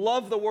adults who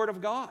love the Word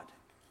of God.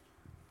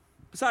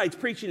 Besides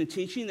preaching and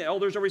teaching, the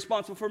elders are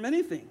responsible for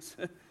many things.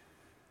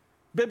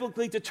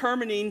 Biblically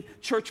determining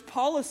church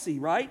policy,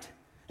 right?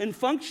 And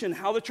function,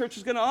 how the church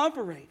is going to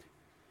operate.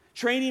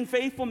 Training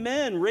faithful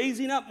men,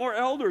 raising up more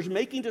elders,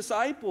 making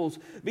disciples,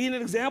 being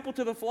an example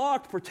to the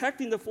flock,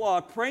 protecting the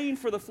flock, praying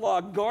for the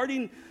flock,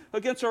 guarding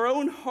against our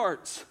own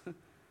hearts,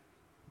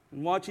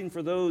 and watching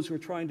for those who are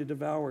trying to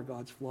devour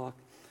God's flock.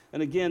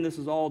 And again, this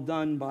is all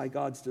done by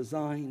God's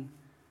design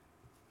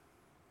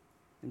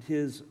and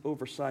his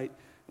oversight.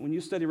 when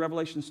you study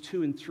Revelations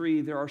 2 and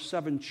 3, there are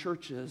 7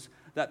 churches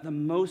that the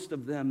most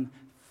of them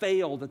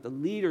failed, that the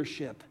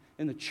leadership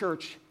in the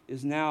church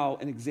is now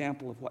an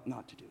example of what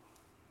not to do.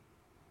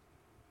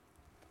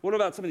 What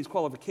about some of these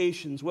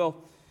qualifications? Well,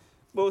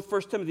 both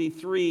 1 Timothy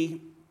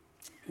 3,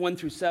 1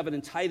 through 7,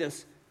 and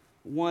Titus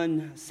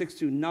 1, 6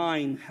 through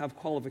 9 have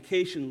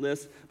qualification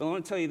lists. But I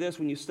want to tell you this,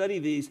 when you study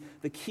these,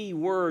 the key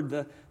word,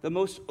 the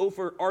most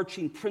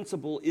overarching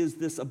principle is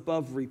this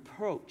above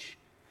reproach.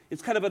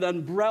 It's kind of an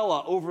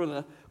umbrella over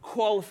the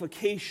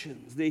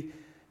qualifications. The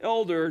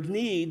elder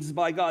needs,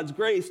 by God's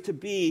grace, to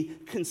be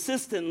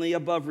consistently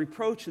above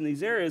reproach in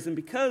these areas. And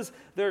because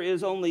there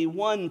is only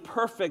one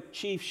perfect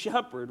chief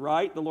shepherd,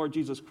 right, the Lord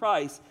Jesus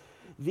Christ,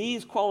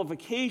 these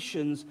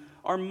qualifications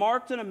are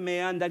marked in a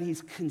man that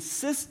he's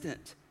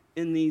consistent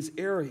in these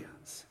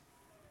areas.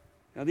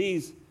 Now,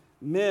 these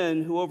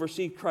men who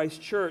oversee Christ's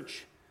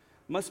church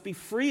must be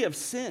free of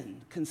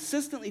sin,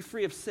 consistently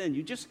free of sin.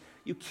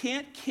 You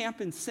can't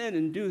camp in sin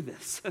and do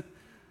this.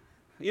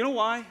 You know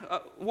why?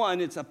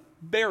 One, it's a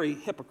very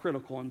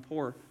hypocritical and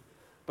poor.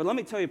 But let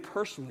me tell you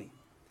personally,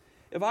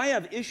 if I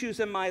have issues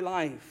in my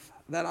life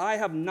that I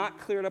have not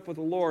cleared up with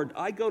the Lord,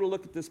 I go to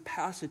look at this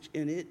passage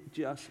and it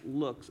just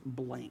looks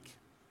blank.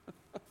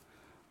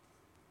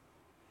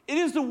 It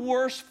is the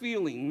worst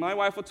feeling. My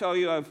wife will tell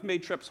you, I've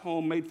made trips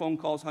home, made phone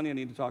calls, honey, I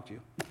need to talk to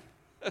you.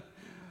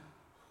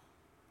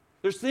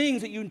 There's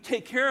things that you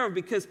take care of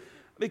because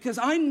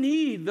I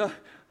need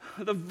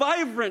the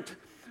vibrant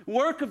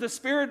work of the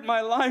Spirit in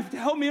my life to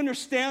help me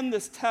understand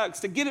this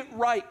text, to get it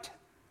right.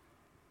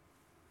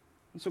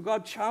 And so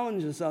God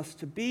challenges us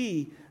to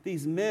be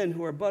these men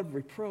who are above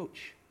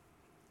reproach.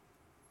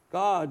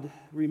 God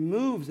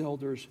removes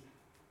elders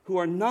who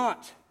are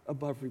not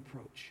above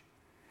reproach.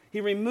 He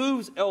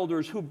removes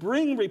elders who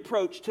bring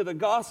reproach to the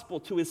gospel,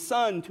 to his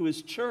son, to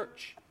his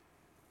church.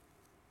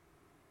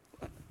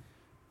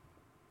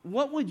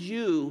 What would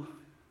you,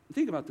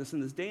 think about this in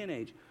this day and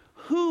age,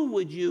 who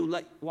would you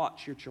let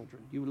watch your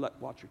children? You would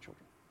let watch your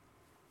children.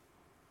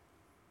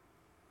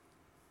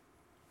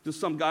 Just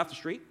some guy off the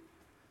street?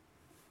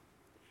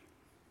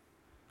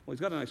 Well,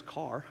 he's got a nice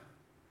car.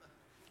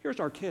 Here's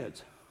our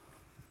kids.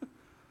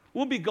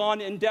 We'll be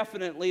gone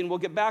indefinitely and we'll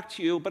get back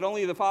to you, but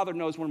only the Father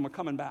knows when we're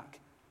coming back.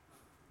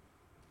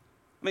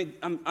 I mean,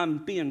 I'm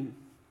being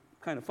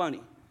kind of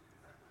funny,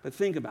 but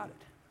think about it.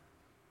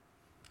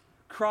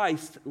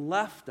 Christ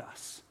left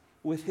us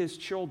with his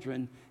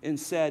children and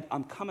said,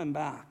 I'm coming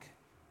back.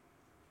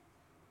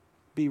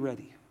 Be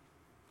ready.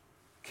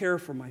 Care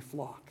for my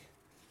flock.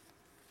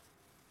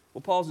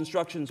 Well, Paul's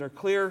instructions are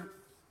clear,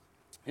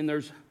 and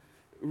there's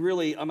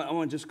really, I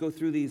want to just go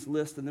through these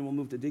lists, and then we'll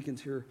move to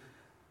deacons here.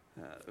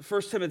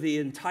 1 Timothy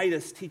and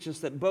Titus teach us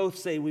that both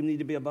say we need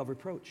to be above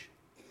reproach.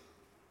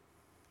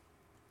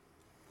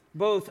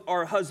 Both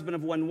are husband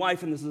of one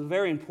wife, and this is a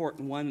very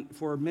important one.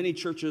 For many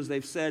churches,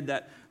 they've said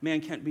that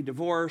man can't be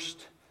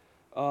divorced.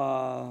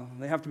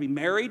 They have to be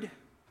married.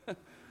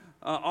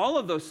 All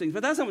of those things.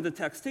 But that's not what the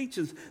text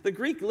teaches. The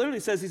Greek literally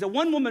says he's a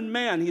one-woman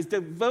man. He's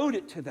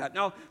devoted to that.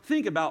 Now,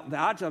 think about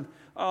that.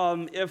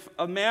 If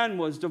a man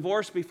was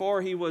divorced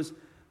before he was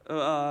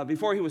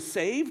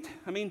saved,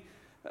 I mean,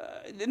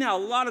 now, a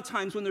lot of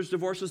times when there's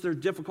divorces, there are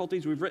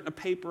difficulties. We've written a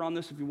paper on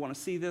this if you want to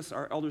see this.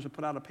 Our elders have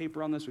put out a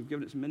paper on this. We've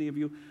given it to many of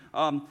you.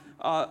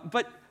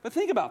 But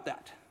think about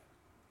that.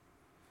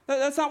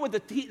 That's not what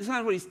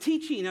he's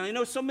teaching. And I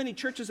know so many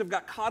churches have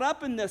got caught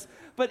up in this,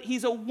 but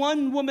he's a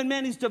one-woman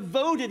man. He's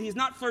devoted. He's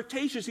not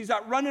flirtatious. He's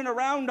not running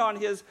around on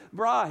his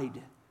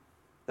bride.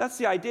 That's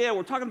the idea.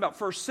 We're talking about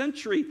first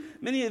century.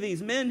 Many of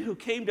these men who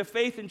came to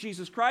faith in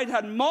Jesus Christ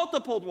had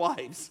multiple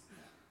wives.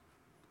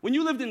 When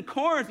you lived in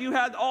Corinth, you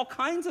had all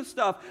kinds of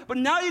stuff, but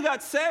now you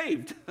got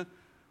saved.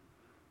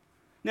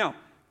 Now,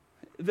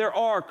 there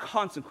are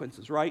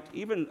consequences, right?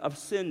 Even of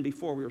sin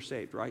before we were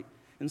saved, right?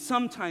 And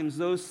sometimes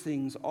those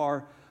things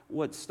are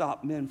what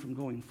stop men from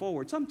going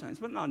forward. Sometimes,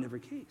 but not in every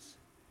case.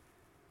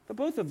 But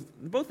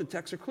both the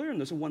texts are clear in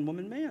this, a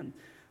one-woman man.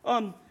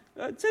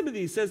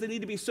 Timothy says they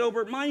need to be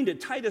sober-minded.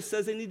 Titus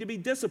says they need to be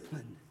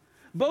disciplined.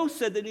 Both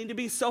said they need to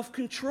be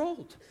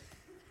self-controlled.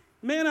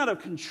 Man out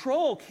of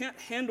control can't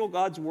handle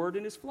God's word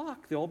in his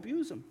flock. They'll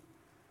abuse him.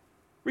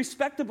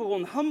 Respectable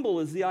and humble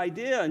is the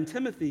idea in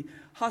Timothy.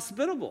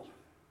 Hospitable.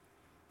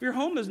 If your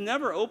home is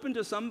never open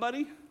to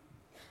somebody,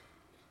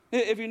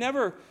 if you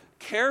never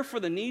care for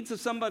the needs of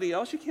somebody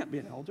else, you can't be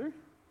an elder.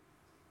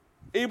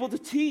 Able to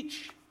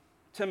teach,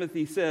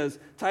 Timothy says.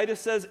 Titus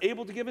says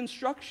able to give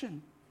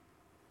instruction.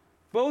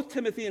 Both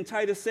Timothy and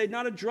Titus say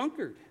not a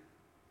drunkard.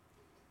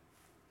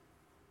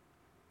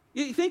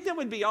 You think that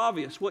would be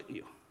obvious, wouldn't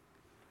you?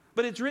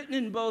 But it's written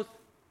in both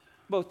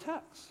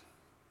texts.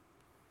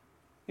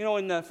 You know,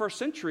 in the first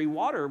century,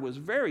 water was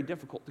very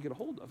difficult to get a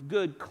hold of.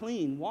 Good,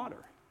 clean water.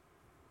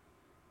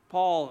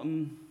 Paul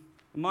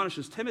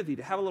admonishes Timothy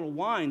to have a little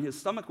wine. His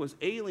stomach was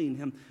ailing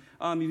him.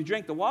 If you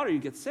drank the water, you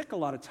get sick a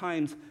lot of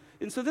times.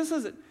 And so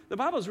the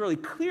Bible is really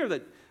clear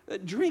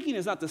that drinking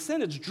is not the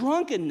sin. It's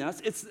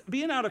drunkenness. It's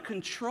being out of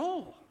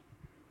control.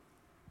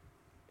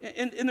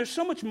 And there's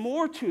so much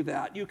more to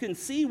that. You can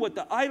see what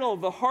the idol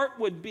of the heart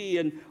would be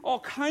and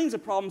all kinds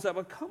of problems that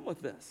would come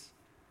with this.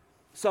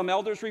 Some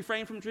elders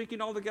refrain from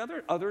drinking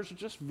altogether. Others are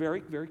just very,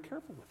 very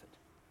careful with it.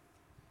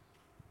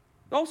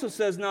 It also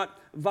says not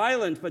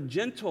violent, but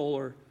gentle,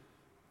 or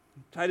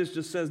Titus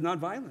just says not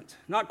violent,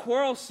 not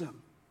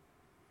quarrelsome,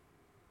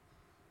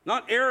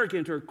 not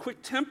arrogant or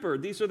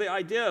quick-tempered. These are the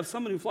idea of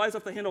someone who flies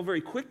off the handle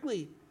very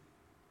quickly.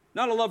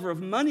 Not a lover of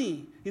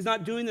money. He's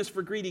not doing this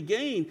for greedy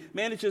gain.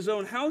 Manage his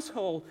own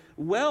household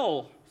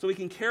well so he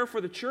can care for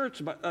the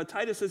church. But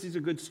Titus says he's a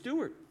good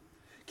steward.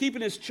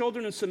 Keeping his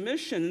children in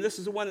submission. And this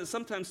is the one that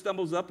sometimes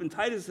stumbles up. And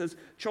Titus says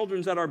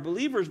children that are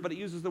believers, but it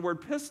uses the word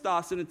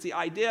pistos, and it's the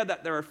idea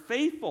that they're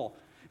faithful.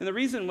 And the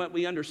reason that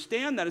we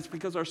understand that is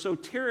because our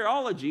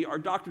soteriology, our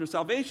doctrine of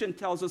salvation,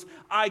 tells us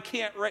I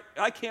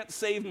can't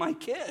save my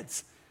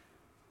kids.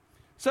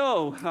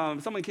 So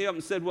someone came up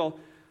and said, well,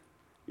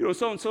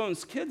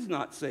 so-and-so's kid's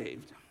not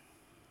saved.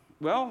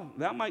 Well,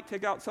 that might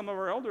take out some of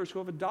our elders who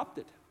have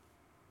adopted.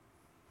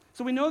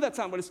 So we know that's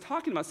not what it's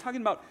talking about. It's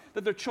talking about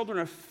that their children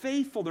are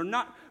faithful. They're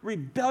not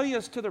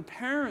rebellious to their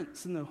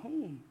parents in the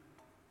home.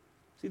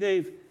 See,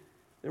 they're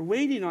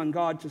waiting on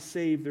God to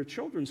save their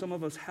children. Some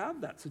of us have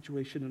that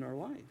situation in our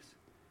lives.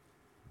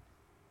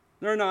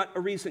 They're not a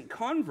recent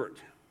convert.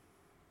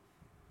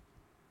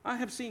 I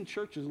have seen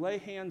churches lay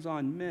hands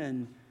on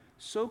men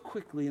so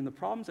quickly, and the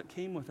problems that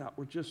came with that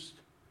were just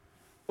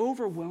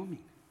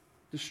overwhelming,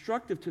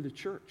 destructive to the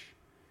church.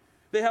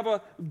 They have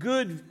a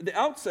good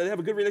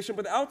relationship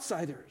with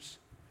outsiders.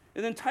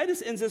 And then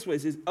Titus ends this way. He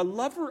says, a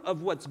lover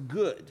of what's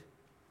good,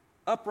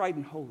 upright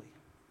and holy.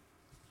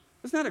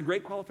 Isn't that a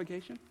great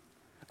qualification?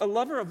 A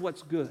lover of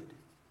what's good.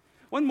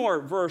 One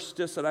more verse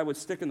just that I would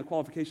stick in the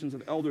qualifications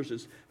of elders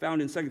is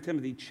found in 2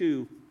 Timothy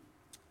 2,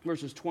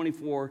 verses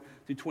 24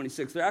 through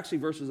 26. They're actually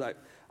verses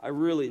I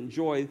really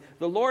enjoy.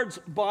 The Lord's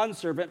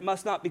bondservant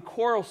must not be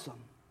quarrelsome.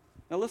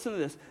 Now listen to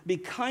this. Be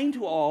kind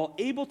to all,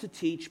 able to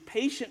teach,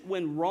 patient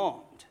when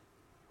wronged.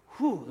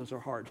 Whew, those are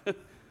hard.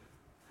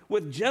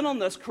 With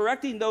gentleness,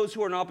 correcting those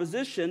who are in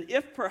opposition,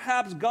 if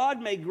perhaps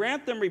God may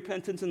grant them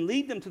repentance and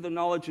lead them to the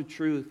knowledge of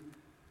truth.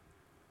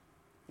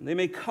 And they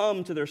may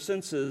come to their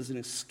senses and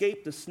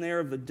escape the snare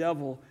of the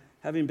devil,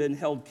 having been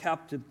held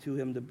captive to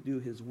him to do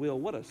his will.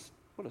 What a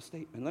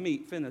statement. Let me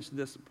finish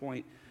this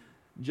point.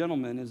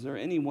 Gentlemen, is there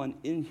anyone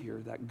in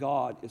here that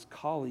God is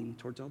calling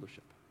towards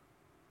eldership?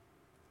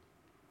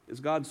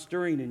 Is God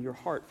stirring in your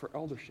heart for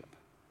eldership?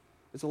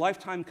 It's a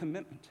lifetime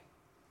commitment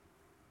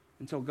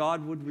until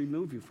God would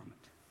remove you from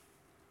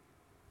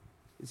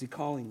it. Is he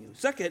calling you?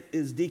 Second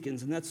is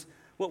deacons, and that's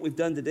what we've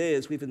done today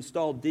is we've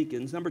installed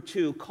deacons. Number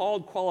 2,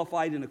 called,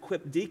 qualified, and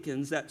equipped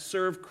deacons that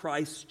serve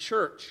Christ's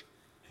church.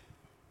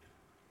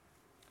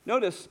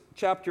 Notice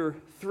chapter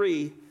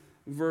 3,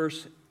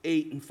 verse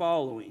 8 and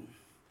following.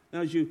 Now,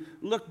 as you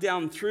look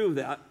down through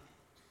that,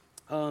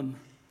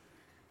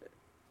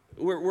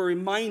 we're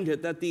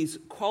reminded that these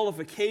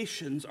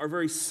qualifications are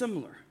very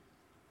similar.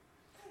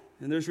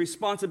 And there's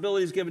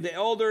responsibilities given to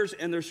elders,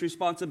 and there's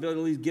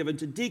responsibilities given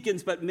to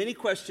deacons. But many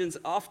questions,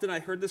 often I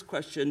heard this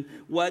question,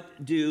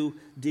 what do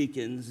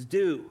deacons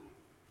do?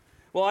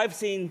 Well, I've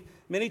seen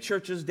many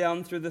churches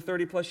down through the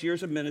 30-plus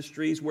years of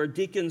ministries where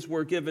deacons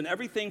were given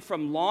everything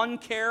from lawn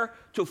care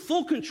to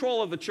full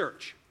control of the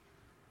church.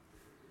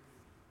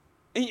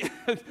 And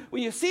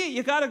when you see it,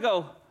 you got to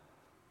go,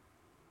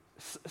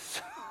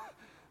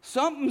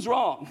 something's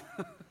wrong.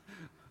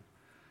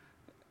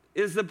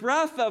 Is the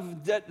breadth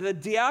of the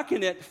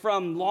diaconate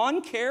from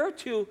lawn care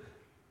to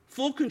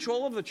full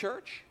control of the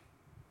church?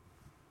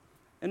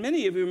 And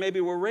many of you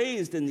maybe were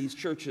raised in these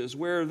churches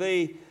where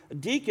a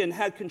deacon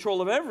had control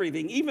of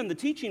everything, even the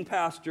teaching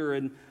pastor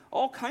and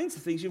all kinds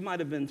of things. You might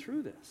have been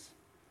through this.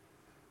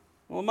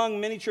 Well, among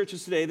many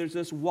churches today, there's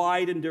this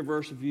wide and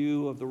diverse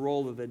view of the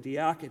role of the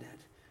diaconate.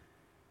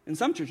 And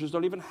some churches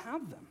don't even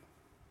have them.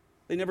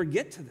 They never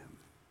get to them.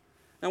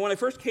 Now, when I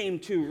first came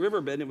to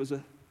Riverbend, it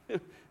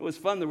was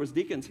fun. There was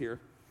deacons here.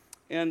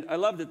 And I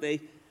loved that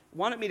they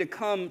wanted me to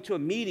come to a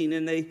meeting,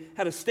 and they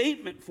had a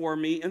statement for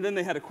me, and then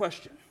they had a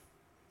question.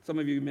 Some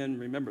of you men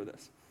remember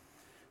this.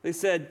 They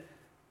said,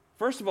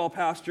 first of all,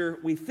 Pastor,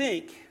 we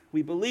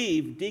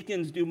believe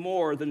deacons do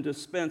more than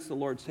dispense the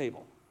Lord's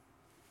table.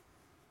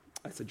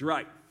 I said, you're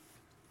right.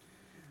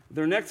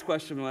 Their next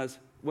question was,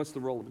 what's the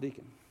role of a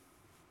deacon?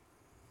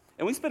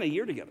 And we spent a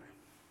year together.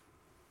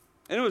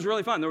 And it was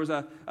really fun. There was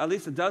at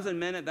least a dozen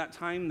men at that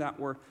time that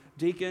were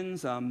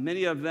deacons.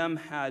 Many of them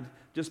had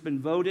just been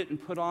voted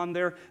and put on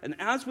there. And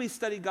as we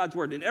studied God's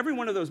word, and every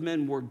one of those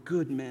men were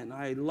good men.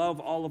 I love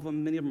all of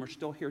them. Many of them are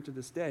still here to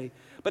this day.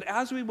 But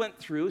as we went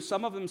through,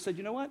 some of them said,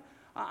 you know what?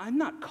 I'm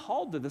not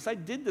called to this. I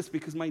did this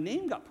because my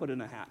name got put in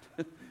a hat.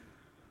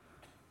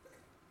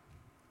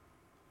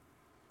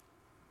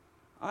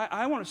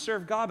 I want to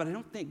serve God, but I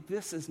don't think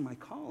this is my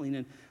calling.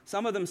 And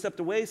some of them stepped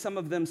away. Some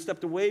of them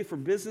stepped away for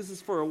businesses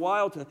for a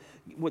while,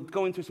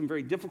 going through some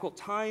very difficult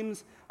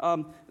times,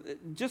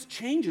 just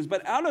changes.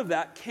 But out of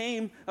that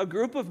came a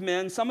group of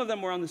men, some of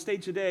them were on the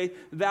stage today,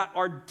 that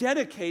are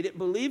dedicated,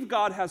 believe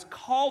God has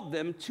called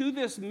them to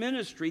this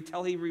ministry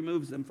till he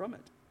removes them from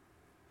it.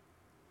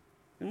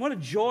 And what a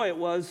joy it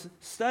was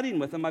studying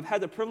with them. I've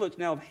had the privilege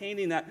now of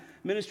handing that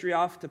ministry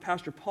off to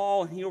Pastor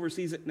Paul, and he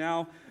oversees it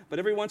now. But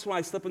every once in a while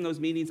I slip in those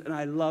meetings, and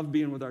I love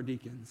being with our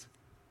deacons.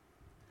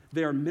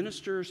 They are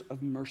ministers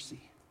of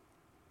mercy.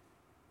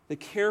 They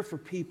care for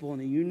people in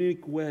a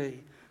unique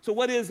way. So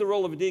what is the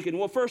role of a deacon?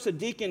 Well, first, a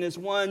deacon is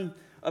one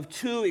of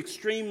two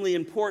extremely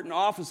important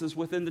offices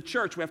within the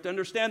church. We have to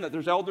understand that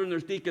there's elder and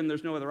there's deacon,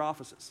 there's no other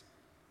offices.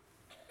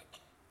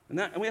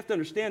 And we have to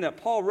understand that.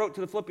 Paul wrote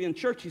to the Philippian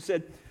church, he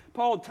said,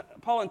 Paul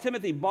and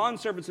Timothy,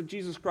 bondservants of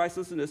Jesus Christ,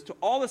 listen to this, to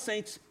all the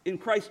saints in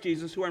Christ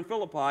Jesus who are in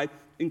Philippi,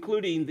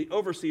 including the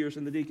overseers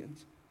and the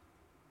deacons.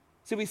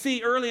 See, we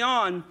see early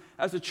on,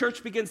 as the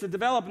church begins to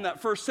develop in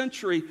that first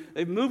century,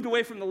 they've moved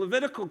away from the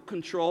Levitical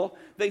control.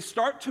 They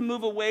start to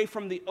move away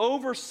from the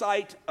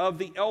oversight of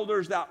the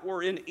elders that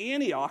were in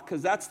Antioch,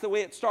 because that's the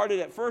way it started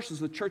at first,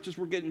 as the churches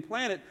were getting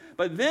planted.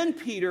 But then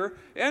Peter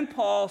and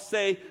Paul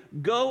say,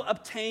 go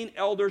obtain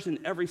elders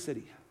in every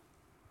city.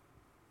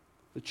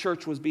 The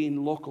church was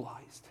being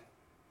localized.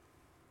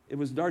 It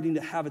was starting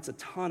to have its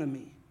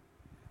autonomy.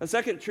 A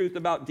second truth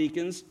about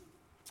deacons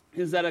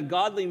is that a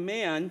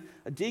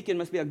deacon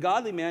must be a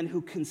godly man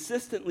who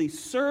consistently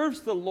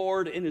serves the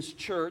Lord in his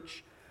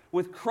church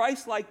with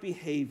Christ-like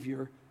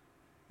behavior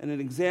and an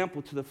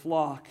example to the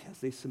flock as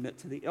they submit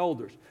to the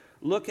elders.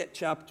 Look at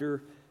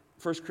chapter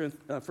 1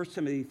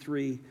 Timothy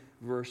 3,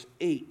 verse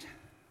 8.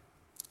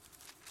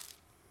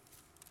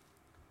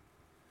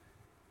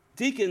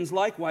 Deacons,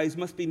 likewise,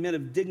 must be men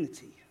of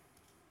dignity.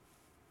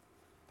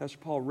 Pastor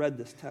Paul read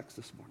this text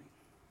this morning.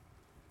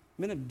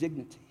 Men of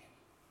dignity.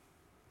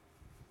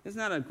 Isn't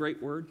that a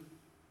great word?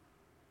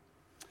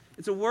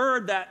 It's a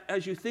word that,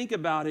 as you think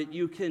about it,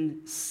 you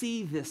can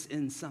see this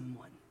in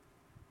someone.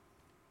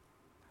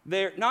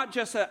 They're not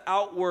just an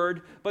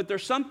outward, but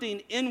there's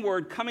something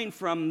inward coming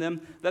from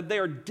them, that they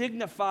are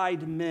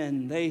dignified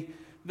men.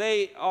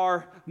 They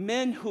are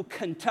men who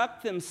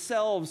conduct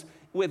themselves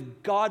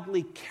with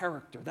godly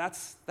character.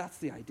 That's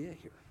the idea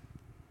here.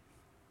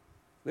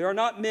 They are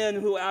not men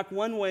who act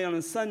one way on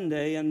a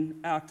Sunday and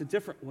act a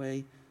different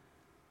way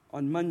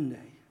on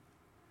Monday.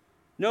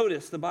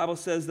 Notice the Bible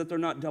says that they're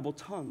not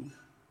double-tongued.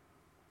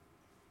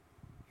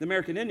 The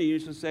American Indian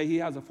used to say he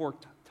has a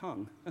forked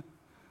tongue.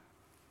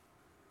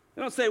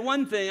 They don't say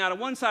one thing out of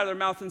one side of their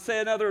mouth and say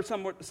another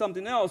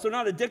something else. They're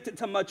not addicted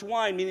to much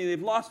wine, meaning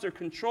they've lost their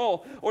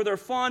control, or they're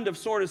fond of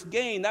sorest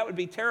gain. That would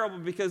be terrible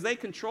because they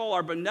control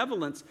our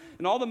benevolence.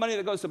 And all the money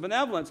that goes to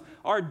benevolence,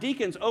 our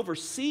deacons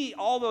oversee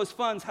all those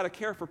funds, how to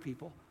care for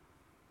people.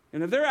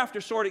 And if they're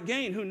after sordid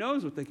gain, who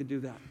knows what they could do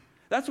that.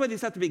 That's why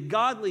these have to be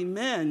godly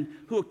men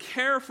who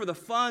care for the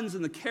funds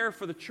and the care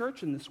for the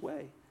church in this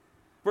way.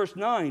 Verse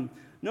 9,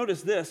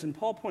 notice this, and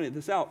Paul pointed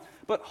this out,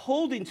 but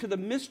holding to the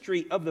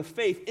mystery of the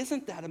faith,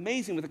 isn't that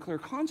amazing with a clear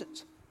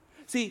conscience?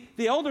 See,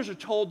 the elders are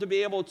told to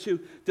be able to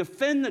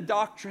defend the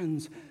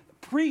doctrines,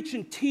 preach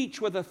and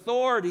teach with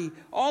authority,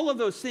 all of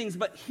those things,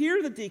 but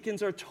here the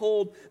deacons are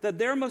told that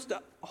they must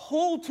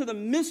hold to the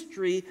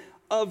mystery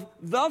of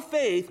the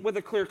faith with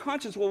a clear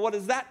conscience. Well, what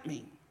does that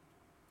mean?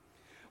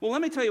 Well,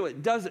 let me tell you what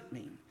it doesn't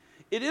mean.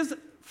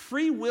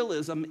 Free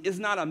willism is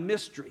not a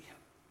mystery.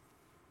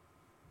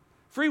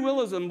 Free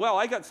willism, well,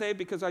 I got saved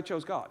because I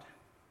chose God.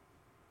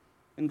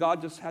 And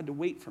God just had to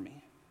wait for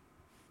me.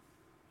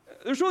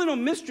 There's really no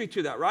mystery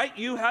to that, right?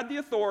 You had the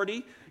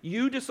authority,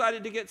 you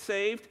decided to get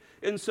saved,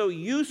 and so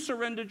you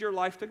surrendered your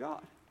life to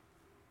God.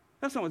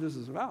 That's not what this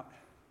is about.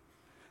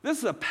 This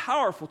is a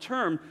powerful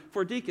term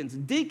for deacons.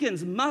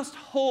 Deacons must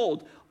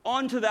hold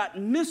onto that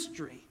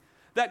mystery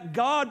that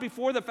God,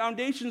 before the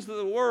foundations of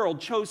the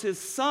world, chose his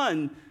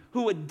Son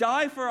who would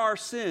die for our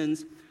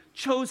sins,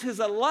 chose his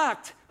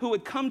elect who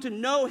would come to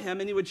know him,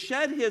 and he would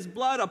shed his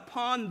blood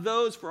upon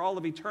those for all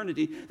of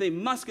eternity. They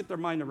must get their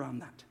mind around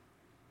that.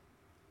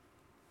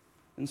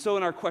 And so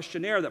in our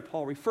questionnaire that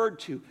Paul referred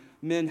to,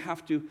 men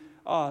have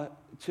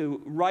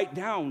to write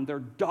down their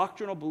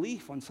doctrinal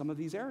belief on some of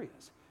these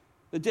areas.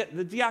 The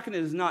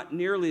diaconate is not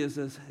nearly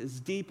as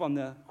deep on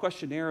the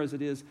questionnaire as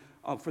it is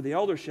for the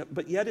eldership,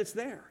 but yet it's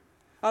there.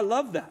 I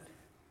love that.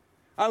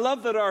 I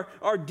love that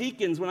our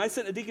deacons, when I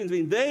sit in a deacons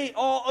meeting, they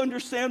all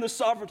understand the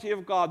sovereignty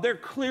of God. They're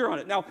clear on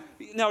it. Now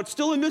it's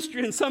still a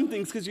mystery in some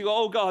things because you go,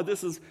 oh God,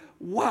 this is,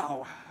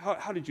 wow,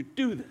 how did you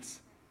do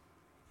this?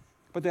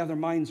 But they have their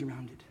minds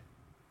around it.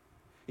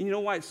 And you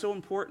know why it's so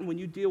important when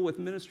you deal with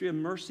ministry of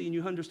mercy and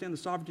you understand the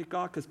sovereignty of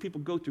God? Because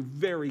people go through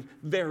very,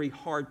 very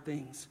hard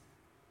things.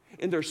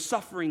 And they're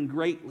suffering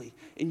greatly.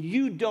 And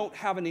you don't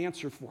have an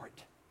answer for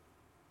it.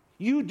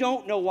 You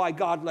don't know why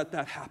God let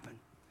that happen.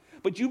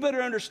 But you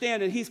better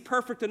understand that he's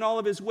perfect in all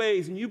of his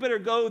ways, and you better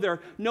go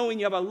there knowing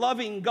you have a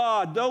loving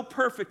God, though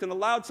perfect, and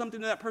allowed something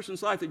in that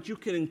person's life that you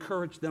can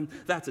encourage them.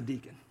 That's a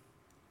deacon.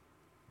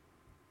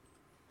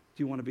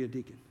 you want to be a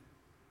deacon?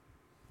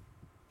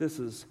 This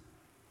is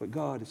what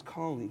God is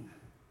calling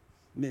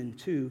men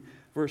to.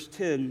 Verse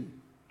 10,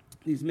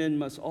 these men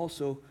must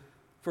also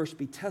first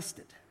be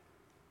tested.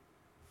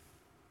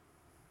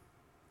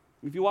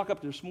 If you walk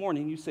up this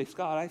morning, you say,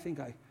 Scott, I think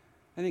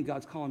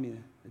God's calling me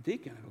a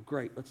deacon. I go,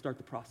 great, let's start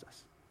the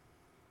process.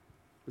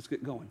 Let's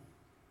get going.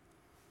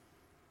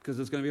 Because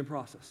it's going to be a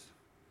process.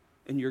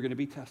 And you're going to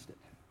be tested.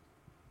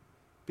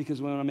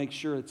 Because we want to make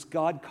sure it's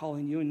God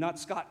calling you and not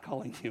Scott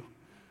calling you.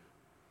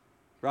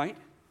 Right?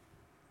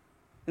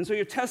 And so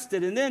you're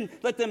tested, and then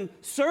let them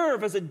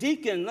serve as a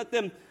deacon. Let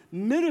them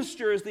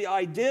minister as the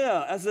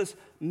idea, as this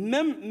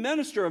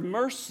minister of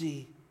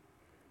mercy.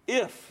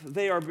 If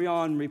they are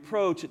beyond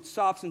reproach, it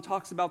stops and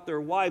talks about their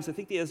wives. I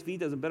think the ESV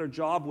does a better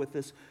job with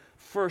this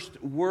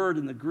first word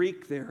in the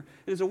Greek there.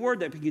 It is a word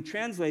that can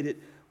translate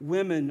it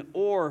women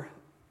or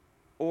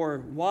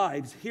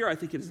wives. Here I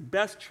think it is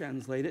best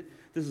translated.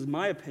 This is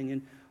my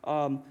opinion.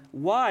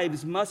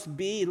 Wives must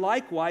be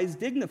likewise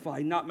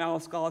dignified, not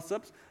malice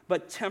gossips,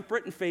 but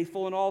temperate and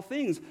faithful in all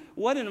things.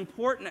 What an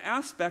important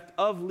aspect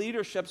of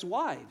leadership's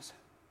wives.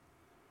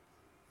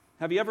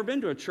 Have you ever been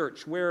to a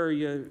church where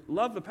you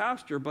love the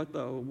pastor, but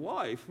the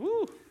wife,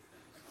 woo?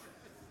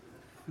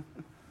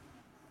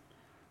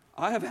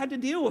 I have had to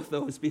deal with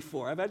those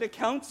before. I've had to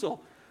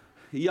counsel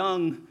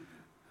young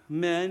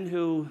men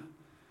who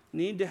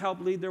need to help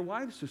lead their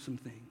wives through some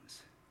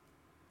things.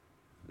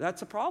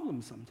 That's a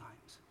problem sometimes.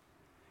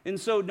 And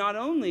so not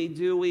only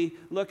do we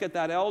look at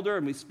that elder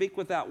and we speak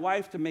with that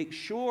wife to make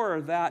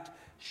sure that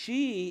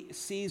she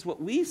sees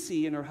what we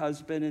see in her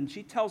husband, and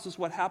she tells us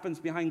what happens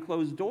behind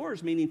closed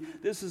doors, meaning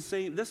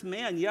this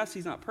man, yes,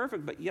 he's not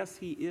perfect, but yes,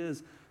 he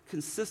is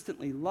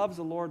consistently loves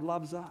the Lord,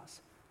 loves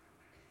us.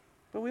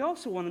 But we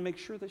also want to make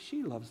sure that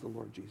she loves the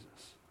Lord Jesus.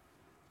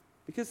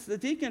 Because the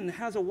deacon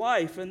has a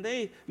wife, and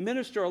they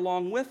minister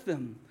along with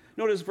them.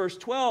 Notice verse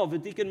 12, the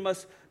deacon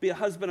must be a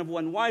husband of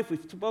one wife.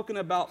 We've spoken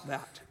about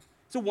that.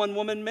 He's a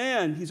one-woman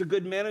man. He's a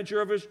good manager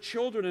of his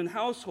children and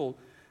household.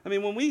 I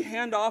mean, when we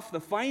hand off the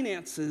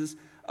finances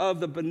of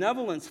the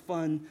benevolence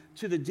fund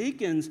to the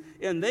deacons,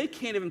 and they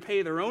can't even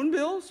pay their own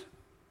bills,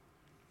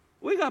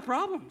 we got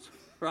problems,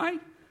 right?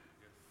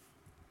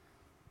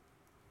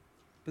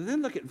 But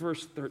then look at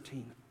verse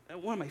 13,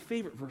 one of my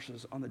favorite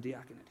verses on the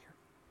diaconate here.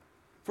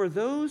 For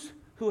those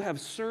who have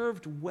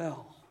served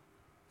well,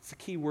 it's a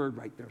key word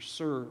right there,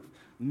 serve,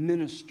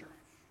 minister.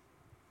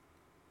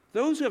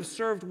 Those who have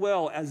served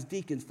well as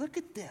deacons, look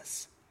at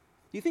this.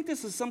 Do you think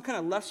this is some kind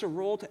of lesser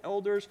role to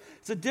elders?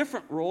 It's a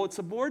different role. It's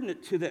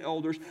subordinate to the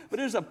elders, but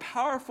it is a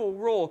powerful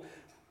role.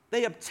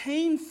 They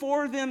obtain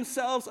for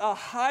themselves a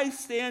high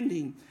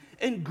standing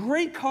and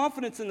great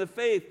confidence in the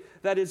faith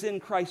that is in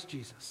Christ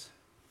Jesus.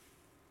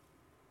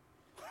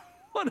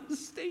 What a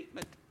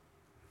statement.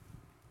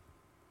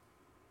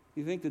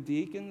 You think the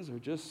deacons are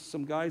just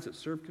some guys that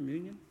serve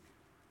communion?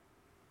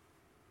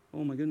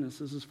 Oh my goodness,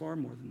 this is far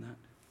more than that.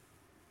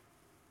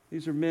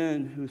 These are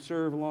men who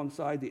serve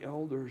alongside the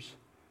elders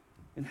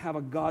and have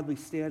a godly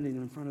standing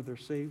in front of their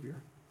Savior.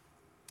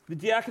 The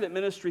diaconate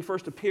ministry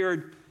first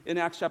appeared in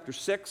Acts chapter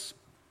 6,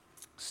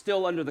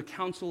 still under the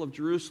Council of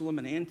Jerusalem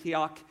and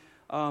Antioch.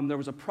 There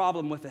was a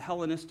problem with the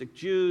Hellenistic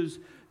Jews.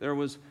 There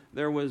was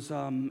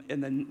in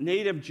the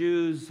native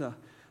Jews,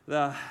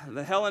 the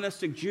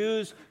Hellenistic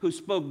Jews who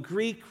spoke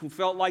Greek, who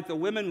felt like the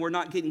women were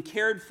not getting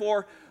cared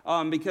for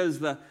because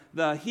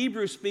the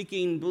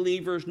Hebrew-speaking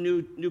believers,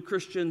 new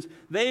Christians,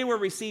 they were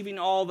receiving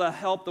all the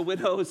help, the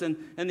widows, and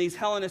these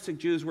Hellenistic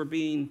Jews were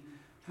being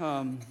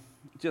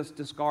just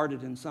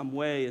discarded in some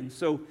way. And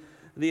so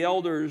the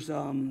elders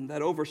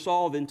that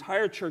oversaw the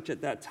entire church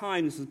at that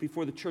time, this is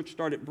before the church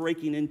started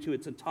breaking into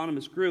its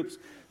autonomous groups,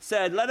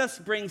 said, let us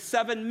bring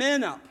 7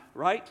 men up,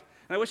 right?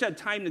 And I wish I had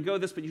time to go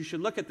this, but you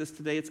should look at this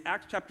today. It's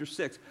Acts chapter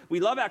 6. We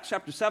love Acts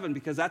chapter 7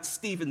 because that's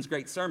Stephen's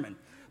great sermon.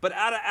 But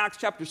out of Acts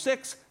chapter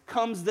 6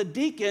 comes the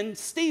deacon,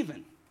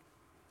 Stephen,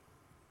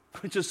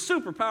 which is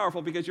super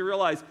powerful because you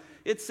realize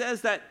it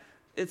says that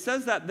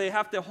they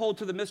have to hold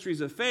to the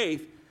mysteries of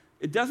faith.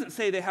 It doesn't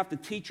say they have to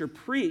teach or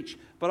preach,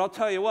 but I'll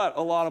tell you what,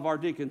 a lot of our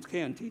deacons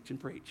can teach and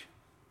preach.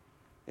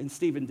 And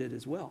Stephen did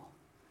as well.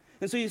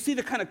 And so you see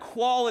the kind of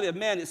quality of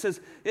men. It says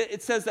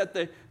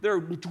that they're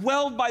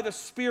dwelled by the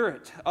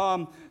Spirit.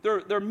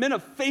 They're men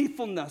of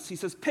faithfulness. He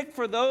says, pick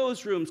for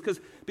those rooms.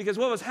 Because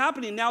what was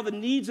happening now, the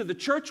needs of the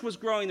church was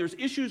growing. There's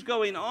issues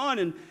going on.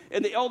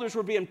 And the elders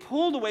were being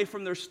pulled away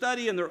from their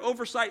study and their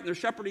oversight and their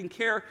shepherding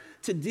care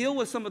to deal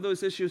with some of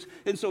those issues.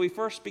 And so we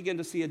first begin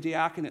to see a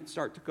diaconate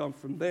start to come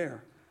from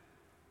there.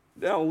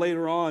 Now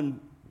later on,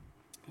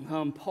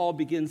 Paul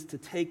begins to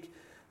take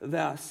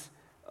this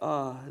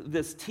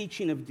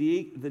teaching of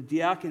the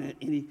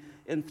diaconate,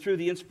 and through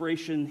the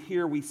inspiration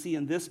here we see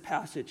in this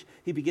passage,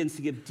 he begins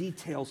to give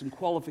details and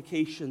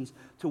qualifications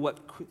to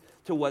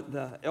what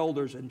the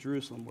elders in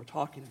Jerusalem were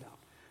talking about.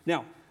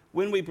 Now,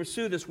 when we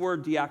pursue this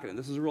word diaconate,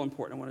 this is real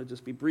important. I want to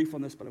just be brief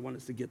on this, but I want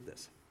us to get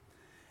this.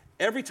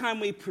 Every time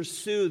we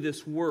pursue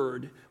this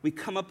word, we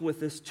come up with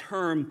this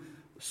term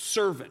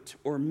servant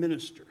or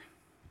minister.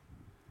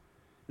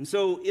 And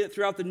so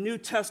throughout the New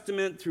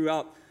Testament,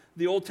 throughout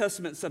the Old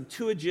Testament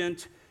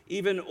Septuagint,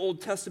 even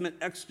Old Testament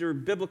extra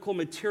biblical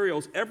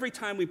materials, every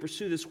time we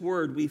pursue this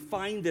word, we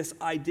find this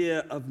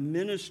idea of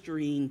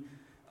ministering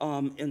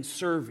and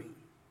serving.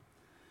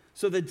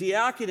 So the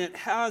diaconate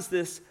has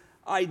this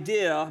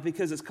idea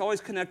because it's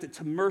always connected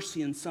to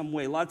mercy in some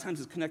way. A lot of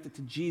times it's connected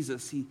to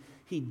Jesus.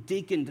 He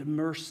deaconed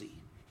mercy.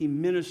 He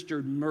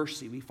ministered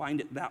mercy. We find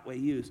it that way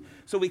used.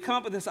 So we come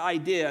up with this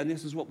idea, and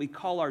this is what we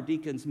call our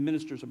deacons,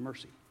 ministers of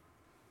mercy.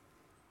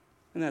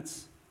 And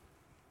that's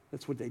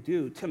what they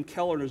do. Tim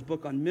Keller, in his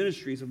book on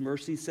ministries of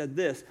mercy, said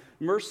this: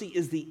 mercy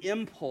is the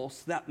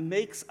impulse that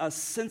makes us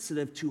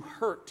sensitive to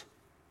hurt,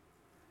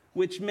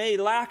 which may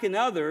lack in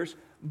others,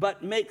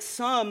 but makes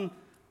some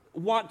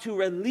want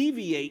to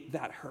alleviate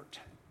that hurt.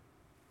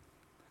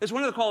 It's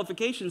one of the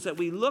qualifications that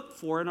we look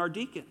for in our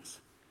deacons.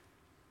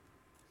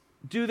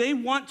 Do they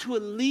want to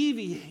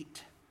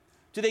alleviate?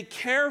 Do they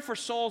care for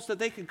souls that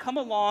they can come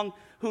along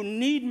who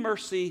need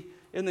mercy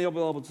and they'll be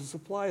able to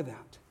supply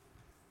that?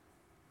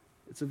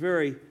 It's a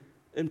very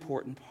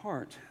important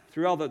part.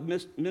 Throughout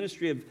the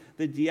ministry of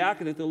the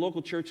diaconate, the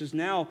local church is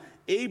now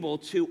able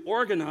to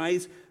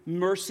organize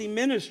mercy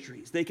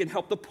ministries. They can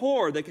help the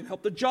poor, they can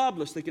help the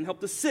jobless, they can help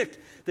the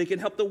sick, they can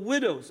help the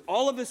widows.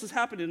 All of this is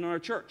happening in our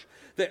church.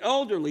 The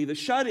elderly, the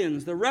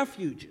shut-ins, the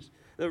refugees,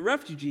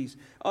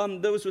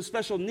 those with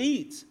special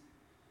needs.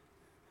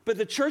 But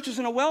the church is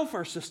in a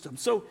welfare system.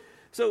 So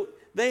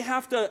they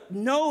have to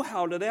know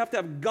they have to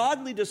have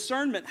godly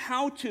discernment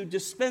how to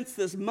dispense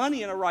this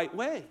money in a right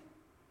way.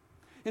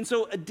 And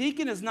so a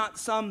deacon is not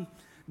some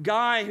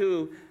guy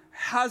who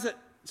hasn't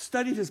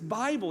studied his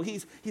Bible.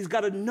 He's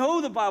got to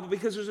know the Bible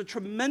because there's a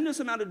tremendous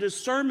amount of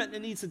discernment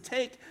that needs to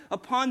take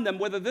upon them,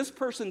 whether this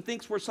person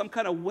thinks we're some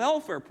kind of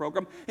welfare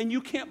program, and you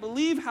can't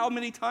believe how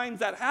many times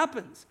that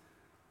happens.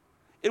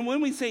 And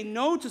when we say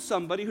no to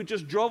somebody who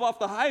just drove off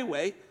the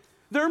highway,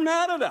 they're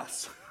mad at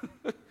us.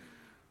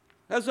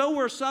 As though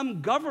we're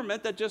some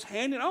government that just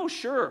handed, oh,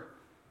 sure.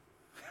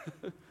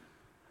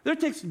 There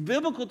takes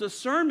biblical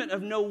discernment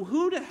of know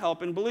who to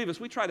help, and believe us,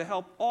 we try to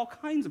help all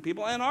kinds of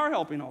people and are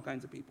helping all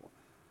kinds of people.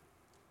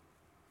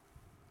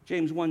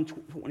 James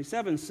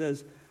 1:27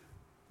 says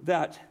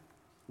that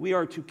we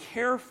are to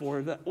care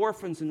for the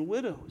orphans and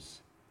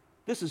widows.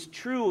 This is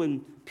true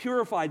and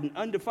purified and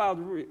undefiled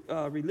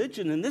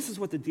religion, and this is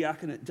what the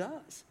diaconate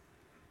does.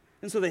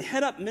 And so they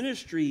head up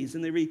ministries,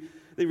 and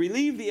they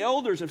relieve the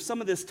elders of some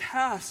of this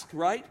task,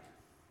 right?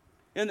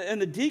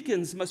 And the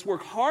deacons must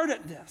work hard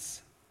at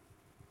this.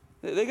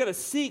 They got to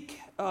seek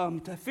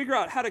to figure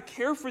out how to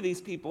care for these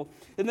people.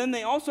 And then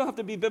they also have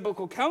to be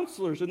biblical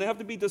counselors, and they have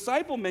to be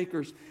disciple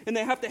makers, and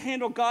they have to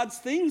handle God's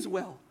things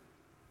well.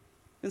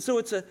 And so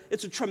it's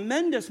a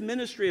tremendous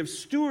ministry of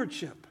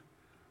stewardship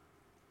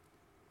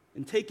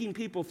and taking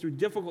people through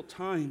difficult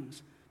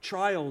times,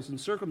 trials,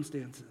 and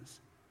circumstances.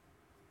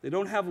 They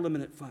don't have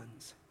limited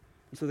funds.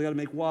 And so they got to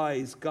make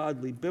wise,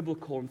 godly,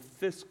 biblical, and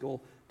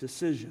fiscal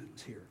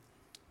decisions here.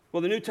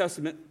 Well, the New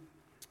Testament,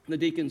 the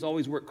deacons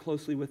always work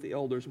closely with the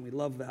elders, and we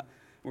love that.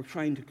 We're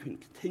trying to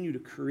continue to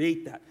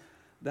create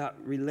that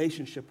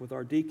relationship with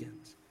our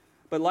deacons.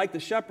 But like the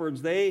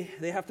shepherds, they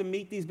have to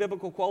meet these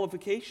biblical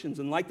qualifications.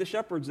 And like the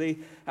shepherds, they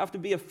have to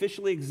be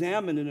officially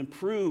examined and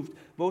approved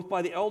both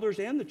by the elders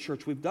and the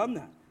church. We've done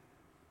that.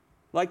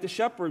 Like the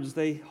shepherds,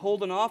 they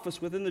hold an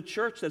office within the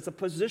church that's a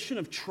position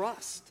of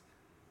trust.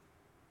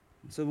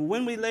 So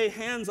when we lay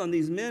hands on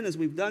these men, as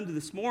we've done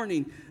this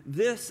morning,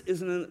 this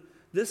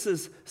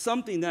is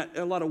something that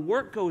a lot of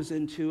work goes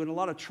into and a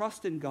lot of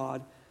trust in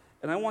God.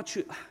 And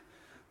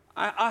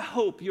I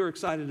hope you're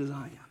excited as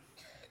I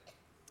am.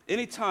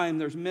 Anytime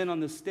there's men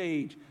on the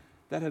stage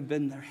that have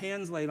been their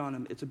hands laid on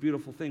them, it's a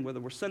beautiful thing. Whether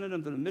we're sending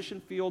them to the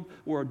mission field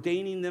or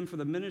ordaining them for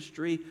the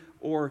ministry,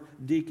 or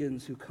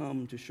deacons who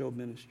come to show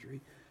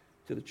ministry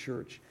to the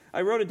church.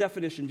 I wrote a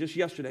definition just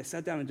yesterday. I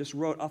sat down and just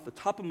wrote off the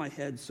top of my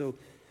head, so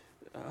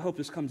I hope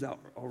this comes out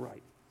all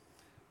right.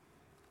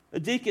 A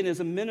deacon is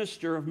a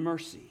minister of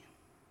mercy.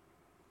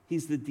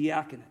 He's the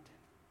diaconate.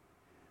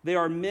 They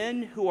are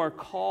men who are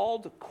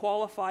called,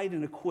 qualified,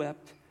 and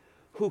equipped,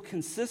 who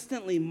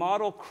consistently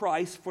model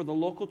Christ for the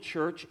local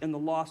church and the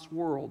lost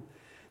world.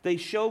 They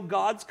show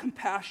God's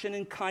compassion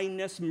and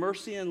kindness,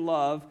 mercy and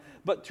love,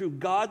 but through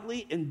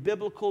godly and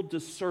biblical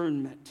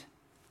discernment.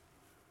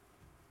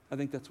 I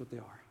think that's what they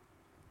are.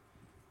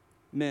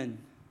 Men,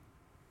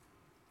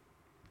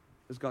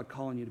 is God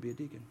calling you to be a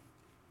deacon?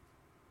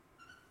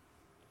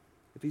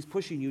 If he's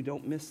pushing you,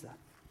 don't miss that.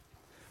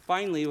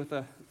 Finally, with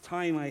the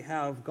time I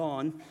have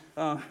gone,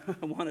 I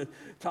want to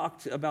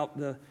talk about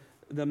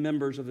the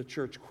members of the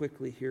church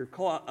quickly here.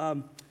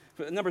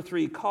 Number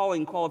 3,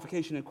 calling,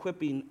 qualification,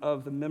 equipping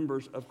of the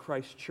members of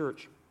Christ's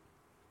church.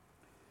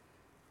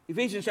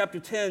 Ephesians chapter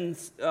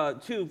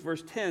 2,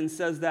 verse 10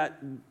 says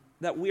that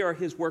we are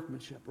his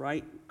workmanship,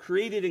 right?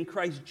 Created in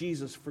Christ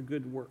Jesus for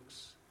good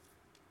works,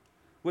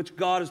 which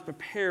God has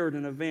prepared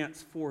in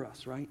advance for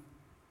us, right?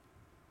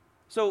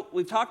 So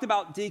we've talked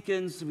about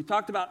deacons, we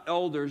talked about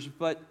elders,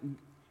 but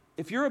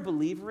if you're a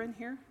believer in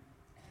here,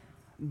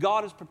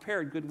 God has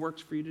prepared good works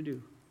for you to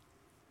do.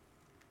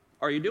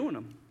 Are you doing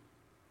them?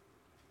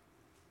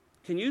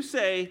 Can you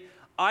say,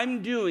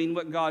 I'm doing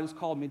what God has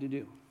called me to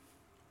do?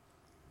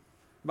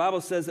 The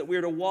Bible says that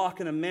we're to walk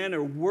in a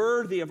manner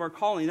worthy of our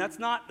calling. That's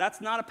not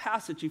a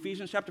passage,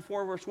 Ephesians chapter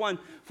 4, verse 1,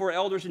 for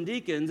elders and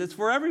deacons. It's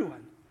for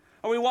everyone.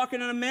 Are we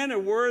walking in a manner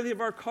worthy of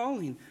our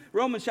calling?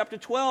 Romans chapter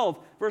 12,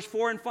 verse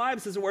 4 and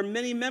 5 says that we're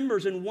many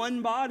members in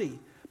one body,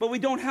 but we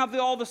don't have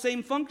all the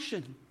same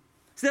function.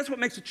 See, that's what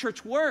makes a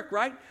church work,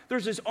 right?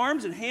 There's these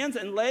arms and hands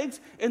and legs,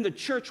 and the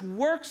church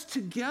works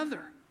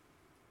together.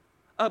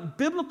 A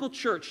biblical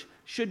church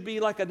should be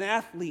like an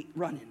athlete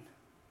running.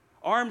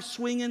 Arms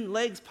swinging,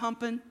 legs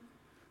pumping.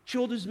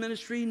 Children's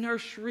ministry,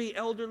 nursery,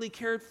 elderly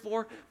cared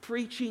for,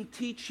 preaching,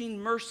 teaching,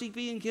 mercy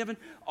being given.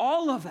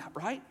 All of that,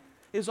 right,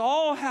 is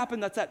all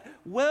happened. That's that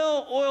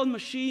well-oiled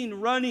machine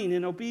running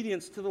in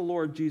obedience to the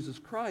Lord Jesus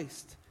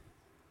Christ.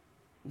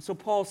 And so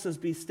Paul says,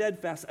 be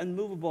steadfast,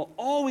 unmovable,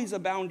 always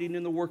abounding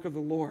in the work of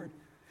the Lord.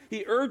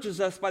 He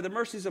urges us by the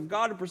mercies of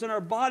God to present our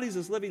bodies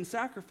as living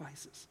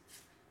sacrifices.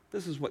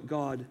 This is what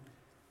God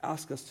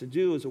asks us to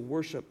do as a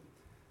worship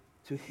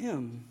to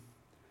Him.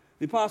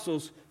 The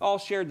apostles all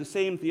shared the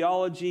same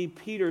theology.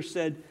 Peter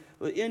said,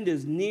 the end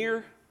is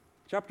near.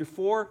 Chapter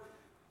 4,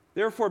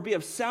 therefore be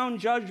of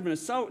sound judgment,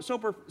 a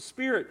sober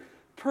spirit,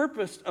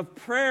 purposed of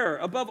prayer.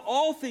 Above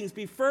all things,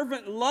 be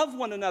fervent, love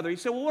one another. You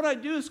say, well, what do I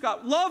do,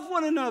 Scott? Love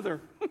one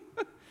another.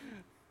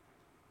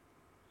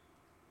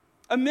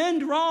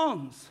 Amend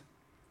wrongs.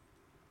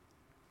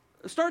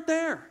 Start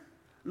there.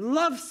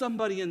 Love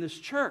somebody in this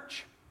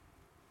church.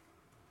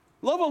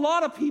 Love a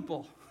lot of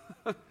people.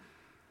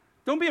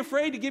 Don't be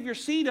afraid to give your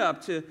seat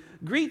up, to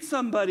greet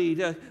somebody,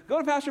 to go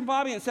to Pastor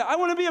Bobby and say, I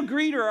want to be a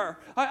greeter.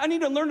 I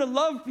need to learn to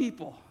love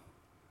people.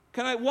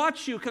 Can I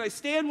watch you? Can I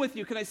stand with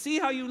you? Can I see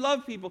how you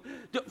love people?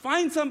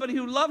 Find somebody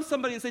who loves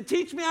somebody and say,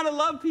 teach me how to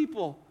love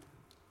people.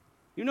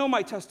 You know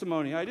my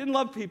testimony. I didn't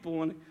love people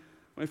when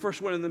I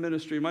first went in the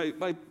ministry.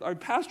 Our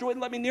pastor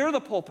wouldn't let me near the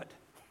pulpit.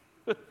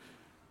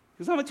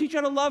 Because I'm going to teach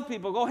you how to love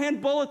people. Go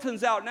hand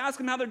bulletins out and ask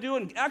them how they're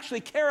doing.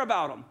 Actually care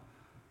about them.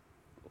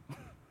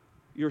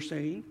 You're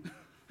saying?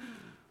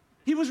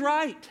 He was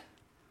right.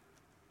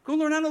 Go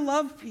learn how to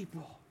love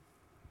people.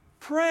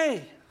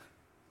 Pray.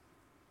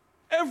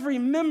 Every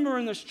member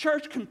in this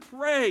church can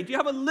pray. Do you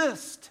have a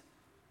list?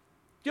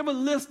 Do you have a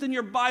list in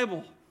your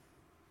Bible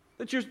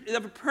that you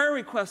have a prayer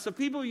request of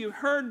people you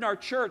heard in our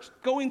church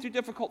going through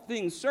difficult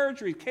things,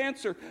 surgery,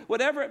 cancer,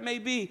 whatever it may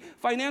be,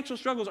 financial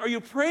struggles? Are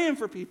you praying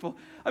for people?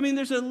 I mean,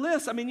 there's a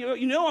list. I mean,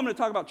 you know I'm going to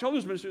talk about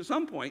children's ministry at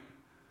some point.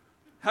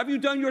 Have you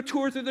done your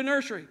tour through the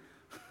nursery?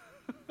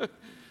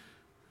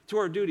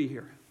 Tour of duty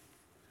here.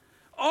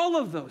 All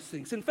of those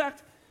things. In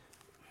fact,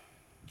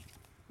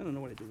 I don't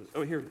know what I did with it.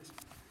 Oh, here it is.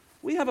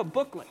 We have a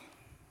booklet.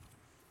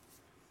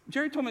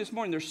 Jerry told me this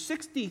morning there's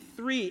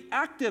 63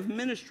 active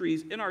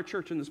ministries in our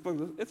church in this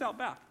booklet. It's out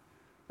back.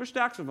 There's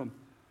stacks of them.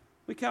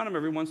 We count them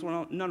every once in a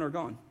while. None are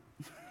gone.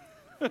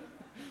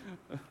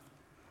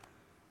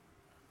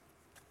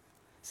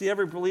 See,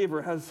 every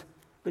believer has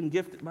been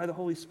gifted by the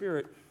Holy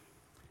Spirit.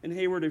 And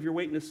Hayward, if you're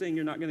waiting to sing,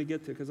 you're not going to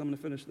get to because I'm going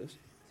to finish this.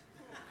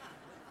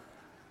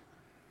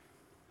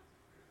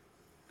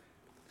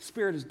 The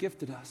Spirit has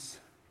gifted us.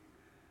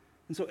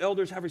 And so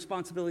elders have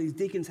responsibilities,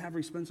 deacons have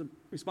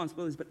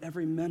responsibilities, but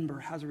every member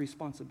has a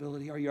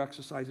responsibility. Are you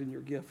exercising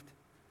your gift?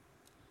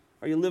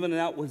 Are you living it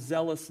out with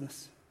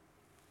zealousness?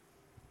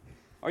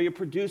 Are you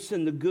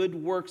producing the good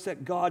works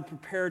that God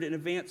prepared in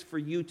advance for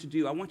you to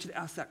do? I want you to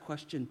ask that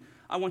question.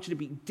 I want you to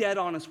be dead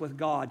honest with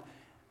God.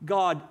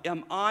 God,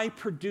 am I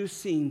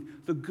producing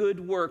the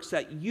good works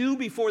that you,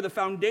 before the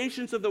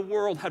foundations of the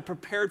world, had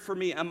prepared for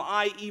me? Am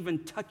I even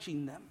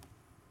touching them?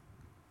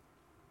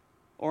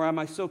 Or am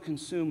I so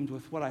consumed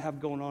with what I have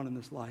going on in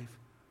this life?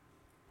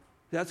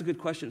 That's a good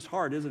question. It's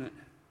hard, isn't it?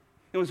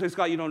 You would say,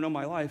 Scott, you don't know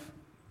my life.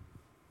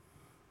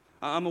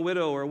 I'm a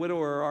widow or a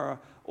widower,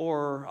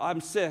 or I'm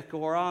sick,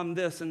 or I'm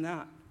this and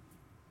that.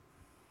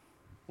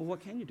 Well, what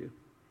can you do?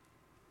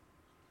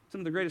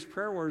 Some of the greatest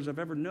prayer warriors I've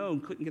ever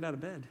known couldn't get out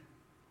of bed.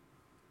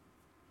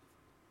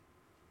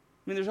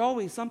 I mean, there's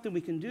always something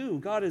we can do.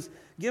 God has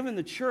given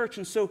the church,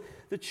 and so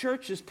the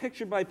church is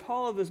pictured by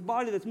Paul of this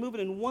body that's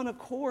moving in one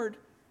accord.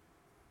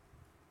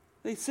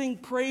 They sing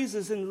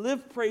praises and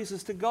live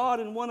praises to God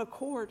in one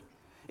accord.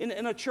 In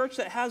a church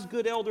that has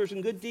good elders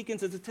and good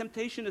deacons, it's a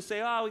temptation to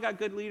say, we got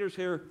good leaders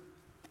here.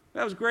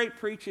 That was great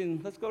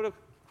preaching. Let's go to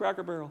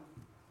Cracker Barrel.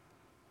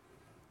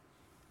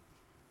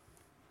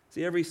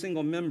 See, every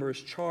single member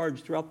is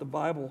charged throughout the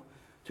Bible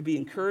to be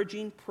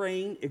encouraging,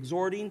 praying,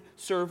 exhorting,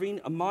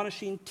 serving,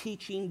 admonishing,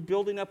 teaching,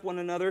 building up one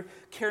another,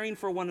 caring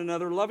for one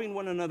another, loving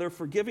one another,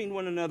 forgiving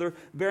one another,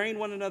 bearing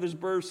one another's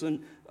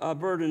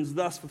burdens,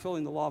 thus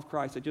fulfilling the law of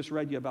Christ. I just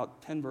read you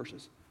about 10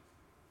 verses,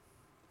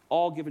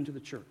 all given to the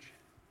church.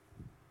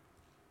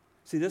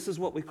 See, this is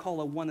what we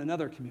call a one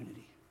another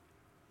community.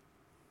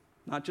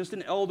 Not just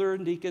an elder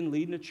and deacon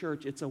leading a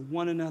church. It's a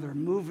one another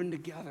moving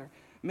together.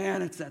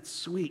 Man, it's that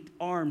sweet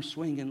arm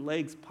swinging,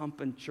 legs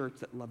pumping church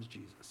that loves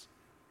Jesus.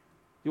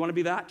 You want to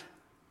be that?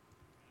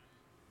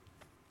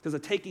 Because a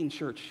taking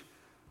church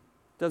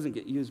doesn't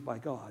get used by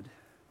God.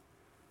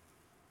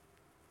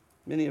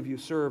 Many of you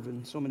serve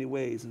in so many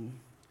ways, and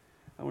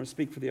I want to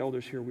speak for the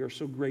elders here. We are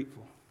so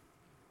grateful.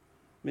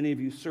 Many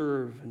of you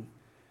serve, and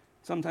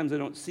sometimes I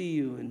don't see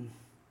you, and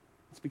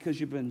it's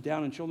because you've been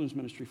down in children's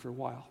ministry for a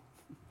while.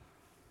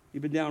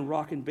 You've been down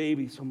rocking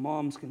babies so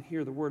moms can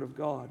hear the word of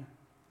God.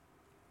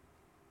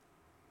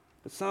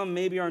 But some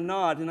maybe are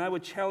not, and I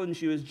would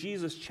challenge you, as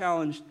Jesus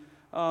challenged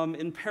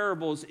in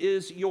parables,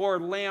 is your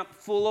lamp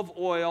full of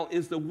oil?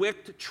 Is the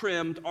wick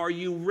trimmed? Are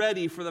you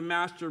ready for the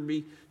master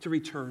to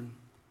return?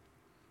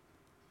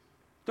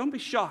 Don't be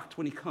shocked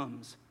when he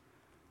comes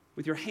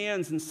with your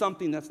hands in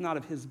something that's not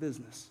of his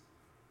business.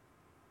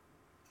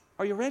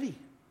 Are you ready?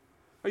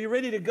 Are you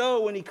ready to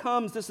go when he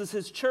comes? This is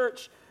his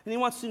church, and he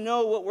wants to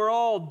know what we're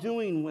all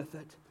doing with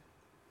it.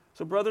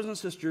 So brothers and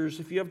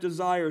sisters, if you have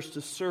desires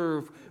to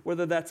serve,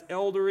 whether that's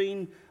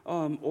eldering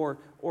or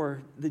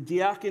the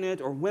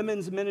diaconate or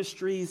women's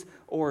ministries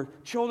or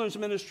children's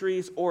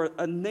ministries or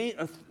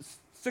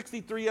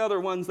 63 other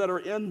ones that are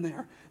in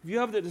there, if you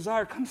have the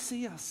desire, come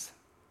see us.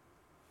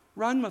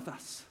 Run with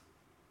us.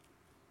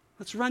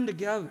 Let's run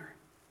together.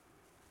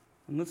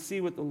 And let's see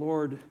what the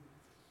Lord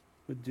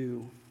would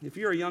do. If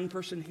you're a young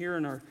person here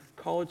in our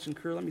college and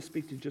career, let me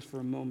speak to you just for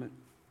a moment.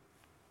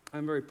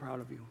 I'm very proud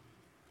of you.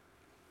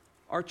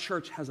 Our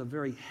church has a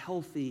very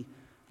healthy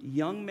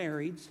young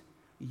marrieds,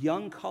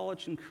 young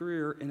college and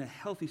career, and a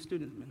healthy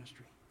student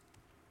ministry.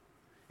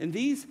 And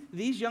these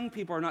young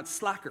people are not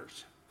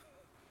slackers.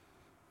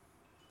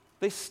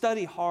 They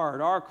study hard.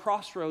 Our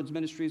Crossroads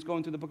ministry is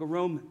going through the book of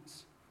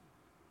Romans.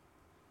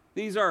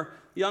 These are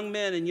young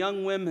men and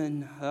young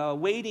women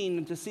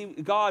waiting to see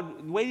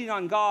God, waiting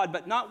on God,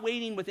 but not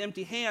waiting with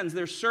empty hands.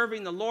 They're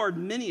serving the Lord,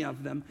 many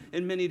of them,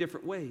 in many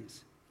different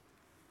ways.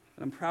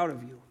 And I'm proud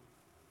of you.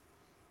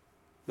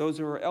 Those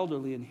who are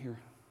elderly in here,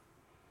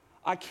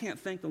 I can't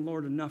thank the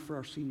Lord enough for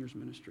our seniors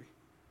ministry.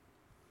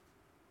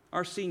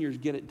 Our seniors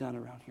get it done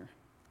around here.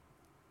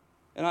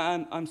 And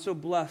I'm so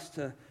blessed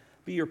to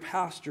be your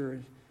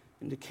pastor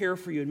and to care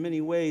for you in many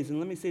ways. And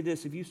let me say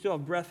this, if you still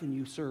have breath in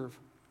you, serve.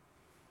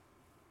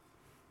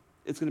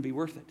 It's going to be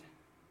worth it.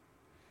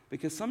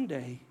 Because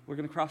someday we're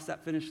going to cross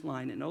that finish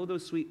line and oh,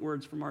 those sweet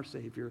words from our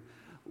Savior.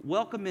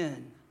 Welcome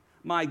in,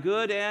 my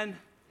good and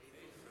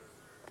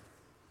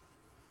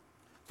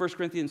 1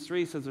 Corinthians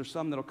 3 says there's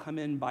some that'll come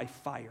in by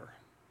fire.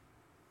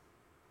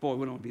 Boy,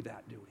 we don't be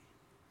that, do we?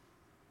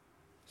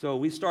 So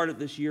we started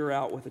this year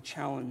out with a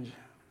challenge.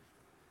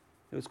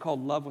 It was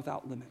called Love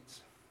Without Limits.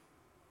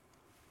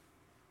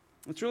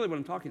 That's really what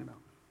I'm talking about.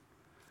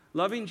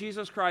 Loving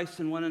Jesus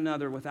Christ and one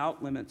another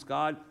without limits.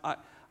 God,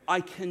 I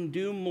can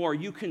do more.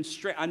 You can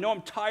I know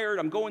I'm tired.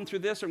 I'm going through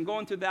this or I'm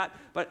going through that.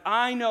 But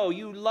I know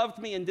you loved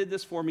me and did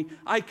this for me.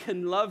 I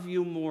can love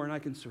you more and I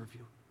can serve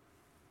you.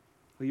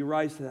 Will you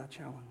rise to that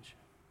challenge?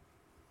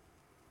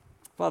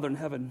 Father in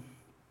heaven,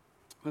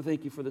 I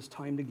thank you for this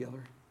time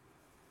together.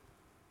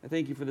 I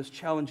thank you for this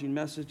challenging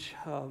message.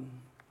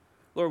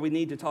 Lord, we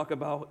need to talk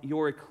about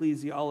your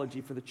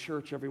ecclesiology for the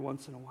church every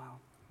once in a while.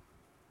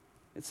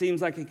 It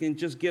seems like it can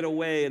just get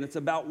away and it's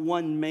about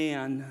one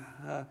man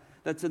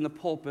that's in the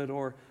pulpit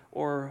or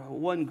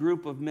one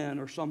group of men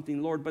or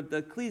something, Lord. But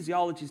the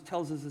ecclesiology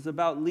tells us it's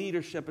about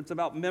leadership, it's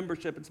about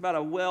membership, it's about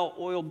a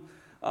well-oiled,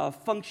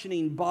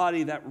 functioning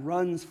body that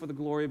runs for the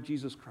glory of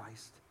Jesus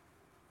Christ.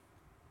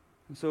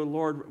 And so,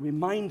 Lord,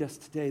 remind us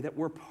today that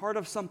we're part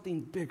of something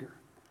bigger,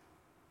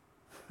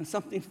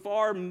 something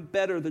far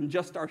better than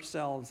just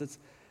ourselves.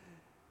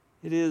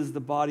 It is the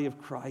body of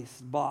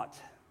Christ, bought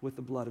with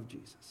the blood of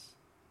Jesus.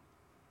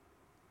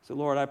 So,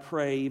 Lord, I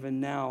pray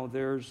even now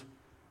there's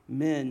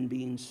men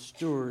being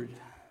stirred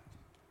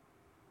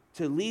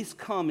to at least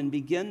come and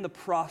begin the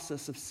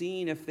process of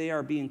seeing if they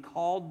are being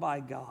called by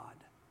God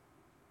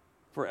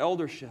for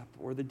eldership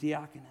or the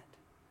diaconate.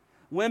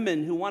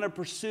 Women who want to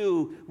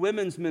pursue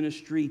women's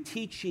ministry,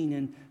 teaching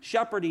and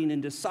shepherding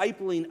and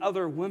discipling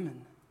other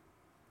women.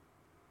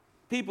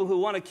 People who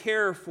want to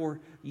care for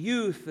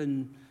youth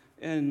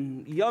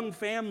and young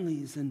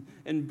families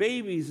and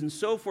babies and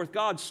so forth.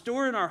 God,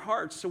 stir in our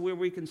hearts so where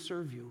we can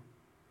serve you.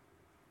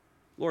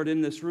 Lord,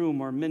 in this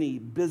room are many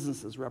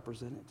businesses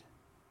represented.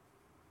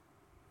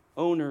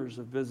 Owners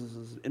of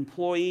businesses,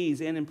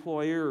 employees and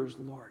employers,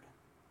 Lord.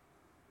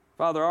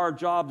 Father, our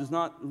job does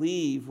not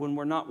leave when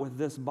we're not with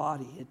this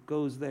body. It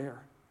goes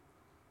there.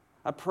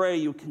 I pray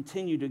you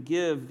continue to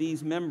give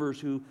these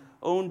members who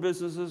own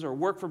businesses or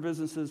work for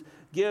businesses,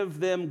 give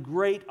them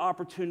great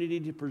opportunity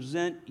to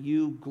present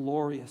you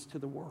glorious to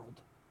the world.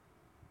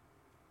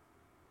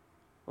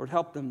 Lord,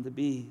 help them to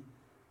be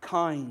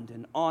kind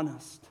and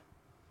honest,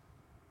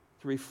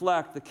 to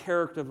reflect the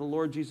character of the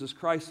Lord Jesus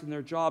Christ in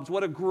their jobs.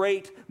 What a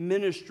great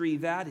ministry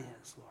that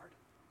is, Lord.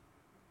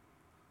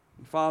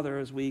 And Father,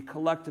 as we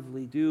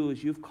collectively do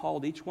as you've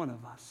called each one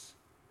of us,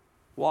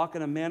 walk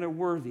in a manner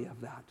worthy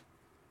of that.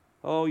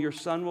 Oh, your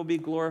Son will be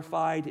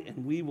glorified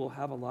and we will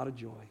have a lot of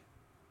joy.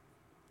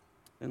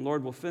 And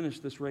Lord, we'll finish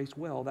this race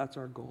well. That's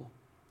our goal.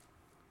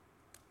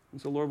 And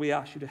so, Lord, we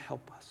ask you to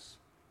help us.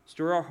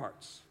 Stir our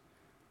hearts.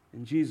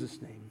 In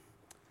Jesus' name,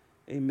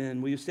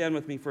 amen. Will you stand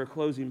with me for a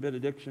closing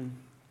benediction?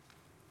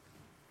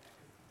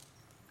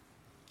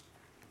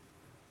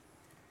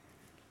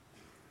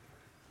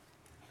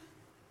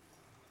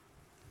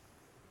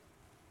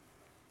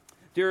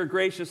 Dear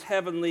gracious,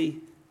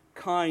 heavenly,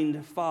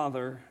 kind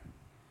Father,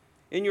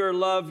 in your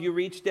love you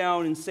reached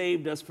down and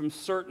saved us from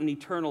certain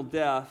eternal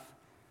death.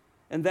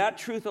 And that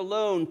truth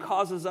alone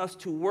causes us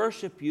to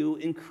worship you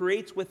and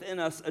creates within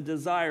us a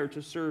desire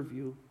to serve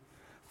you.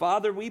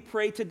 Father, we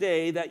pray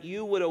today that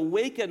you would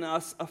awaken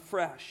us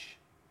afresh.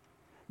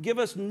 Give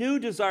us new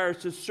desires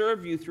to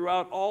serve you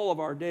throughout all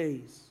of our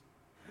days.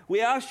 We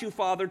ask you,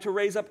 Father, to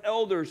raise up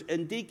elders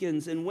and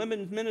deacons and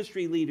women's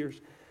ministry leaders.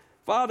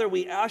 Father,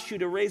 we ask you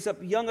to raise up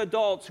young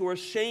adults who are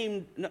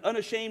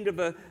unashamed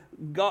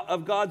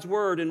of God's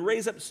word, and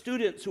raise up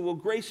students who will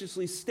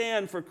graciously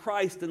stand for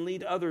Christ and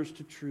lead others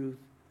to truth.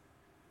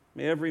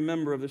 May every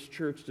member of this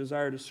church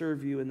desire to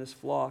serve you in this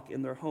flock,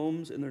 in their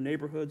homes, in their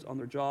neighborhoods, on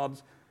their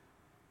jobs,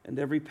 and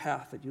every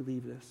path that you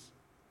lead us.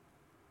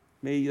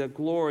 May the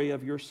glory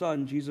of your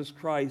Son, Jesus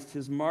Christ,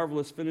 his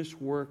marvelous finished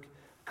work,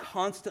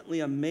 constantly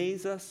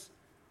amaze us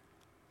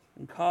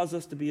and cause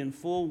us to be in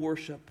full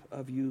worship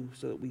of you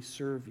so that we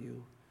serve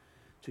you.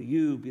 To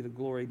you be the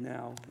glory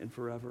now and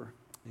forever.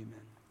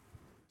 Amen.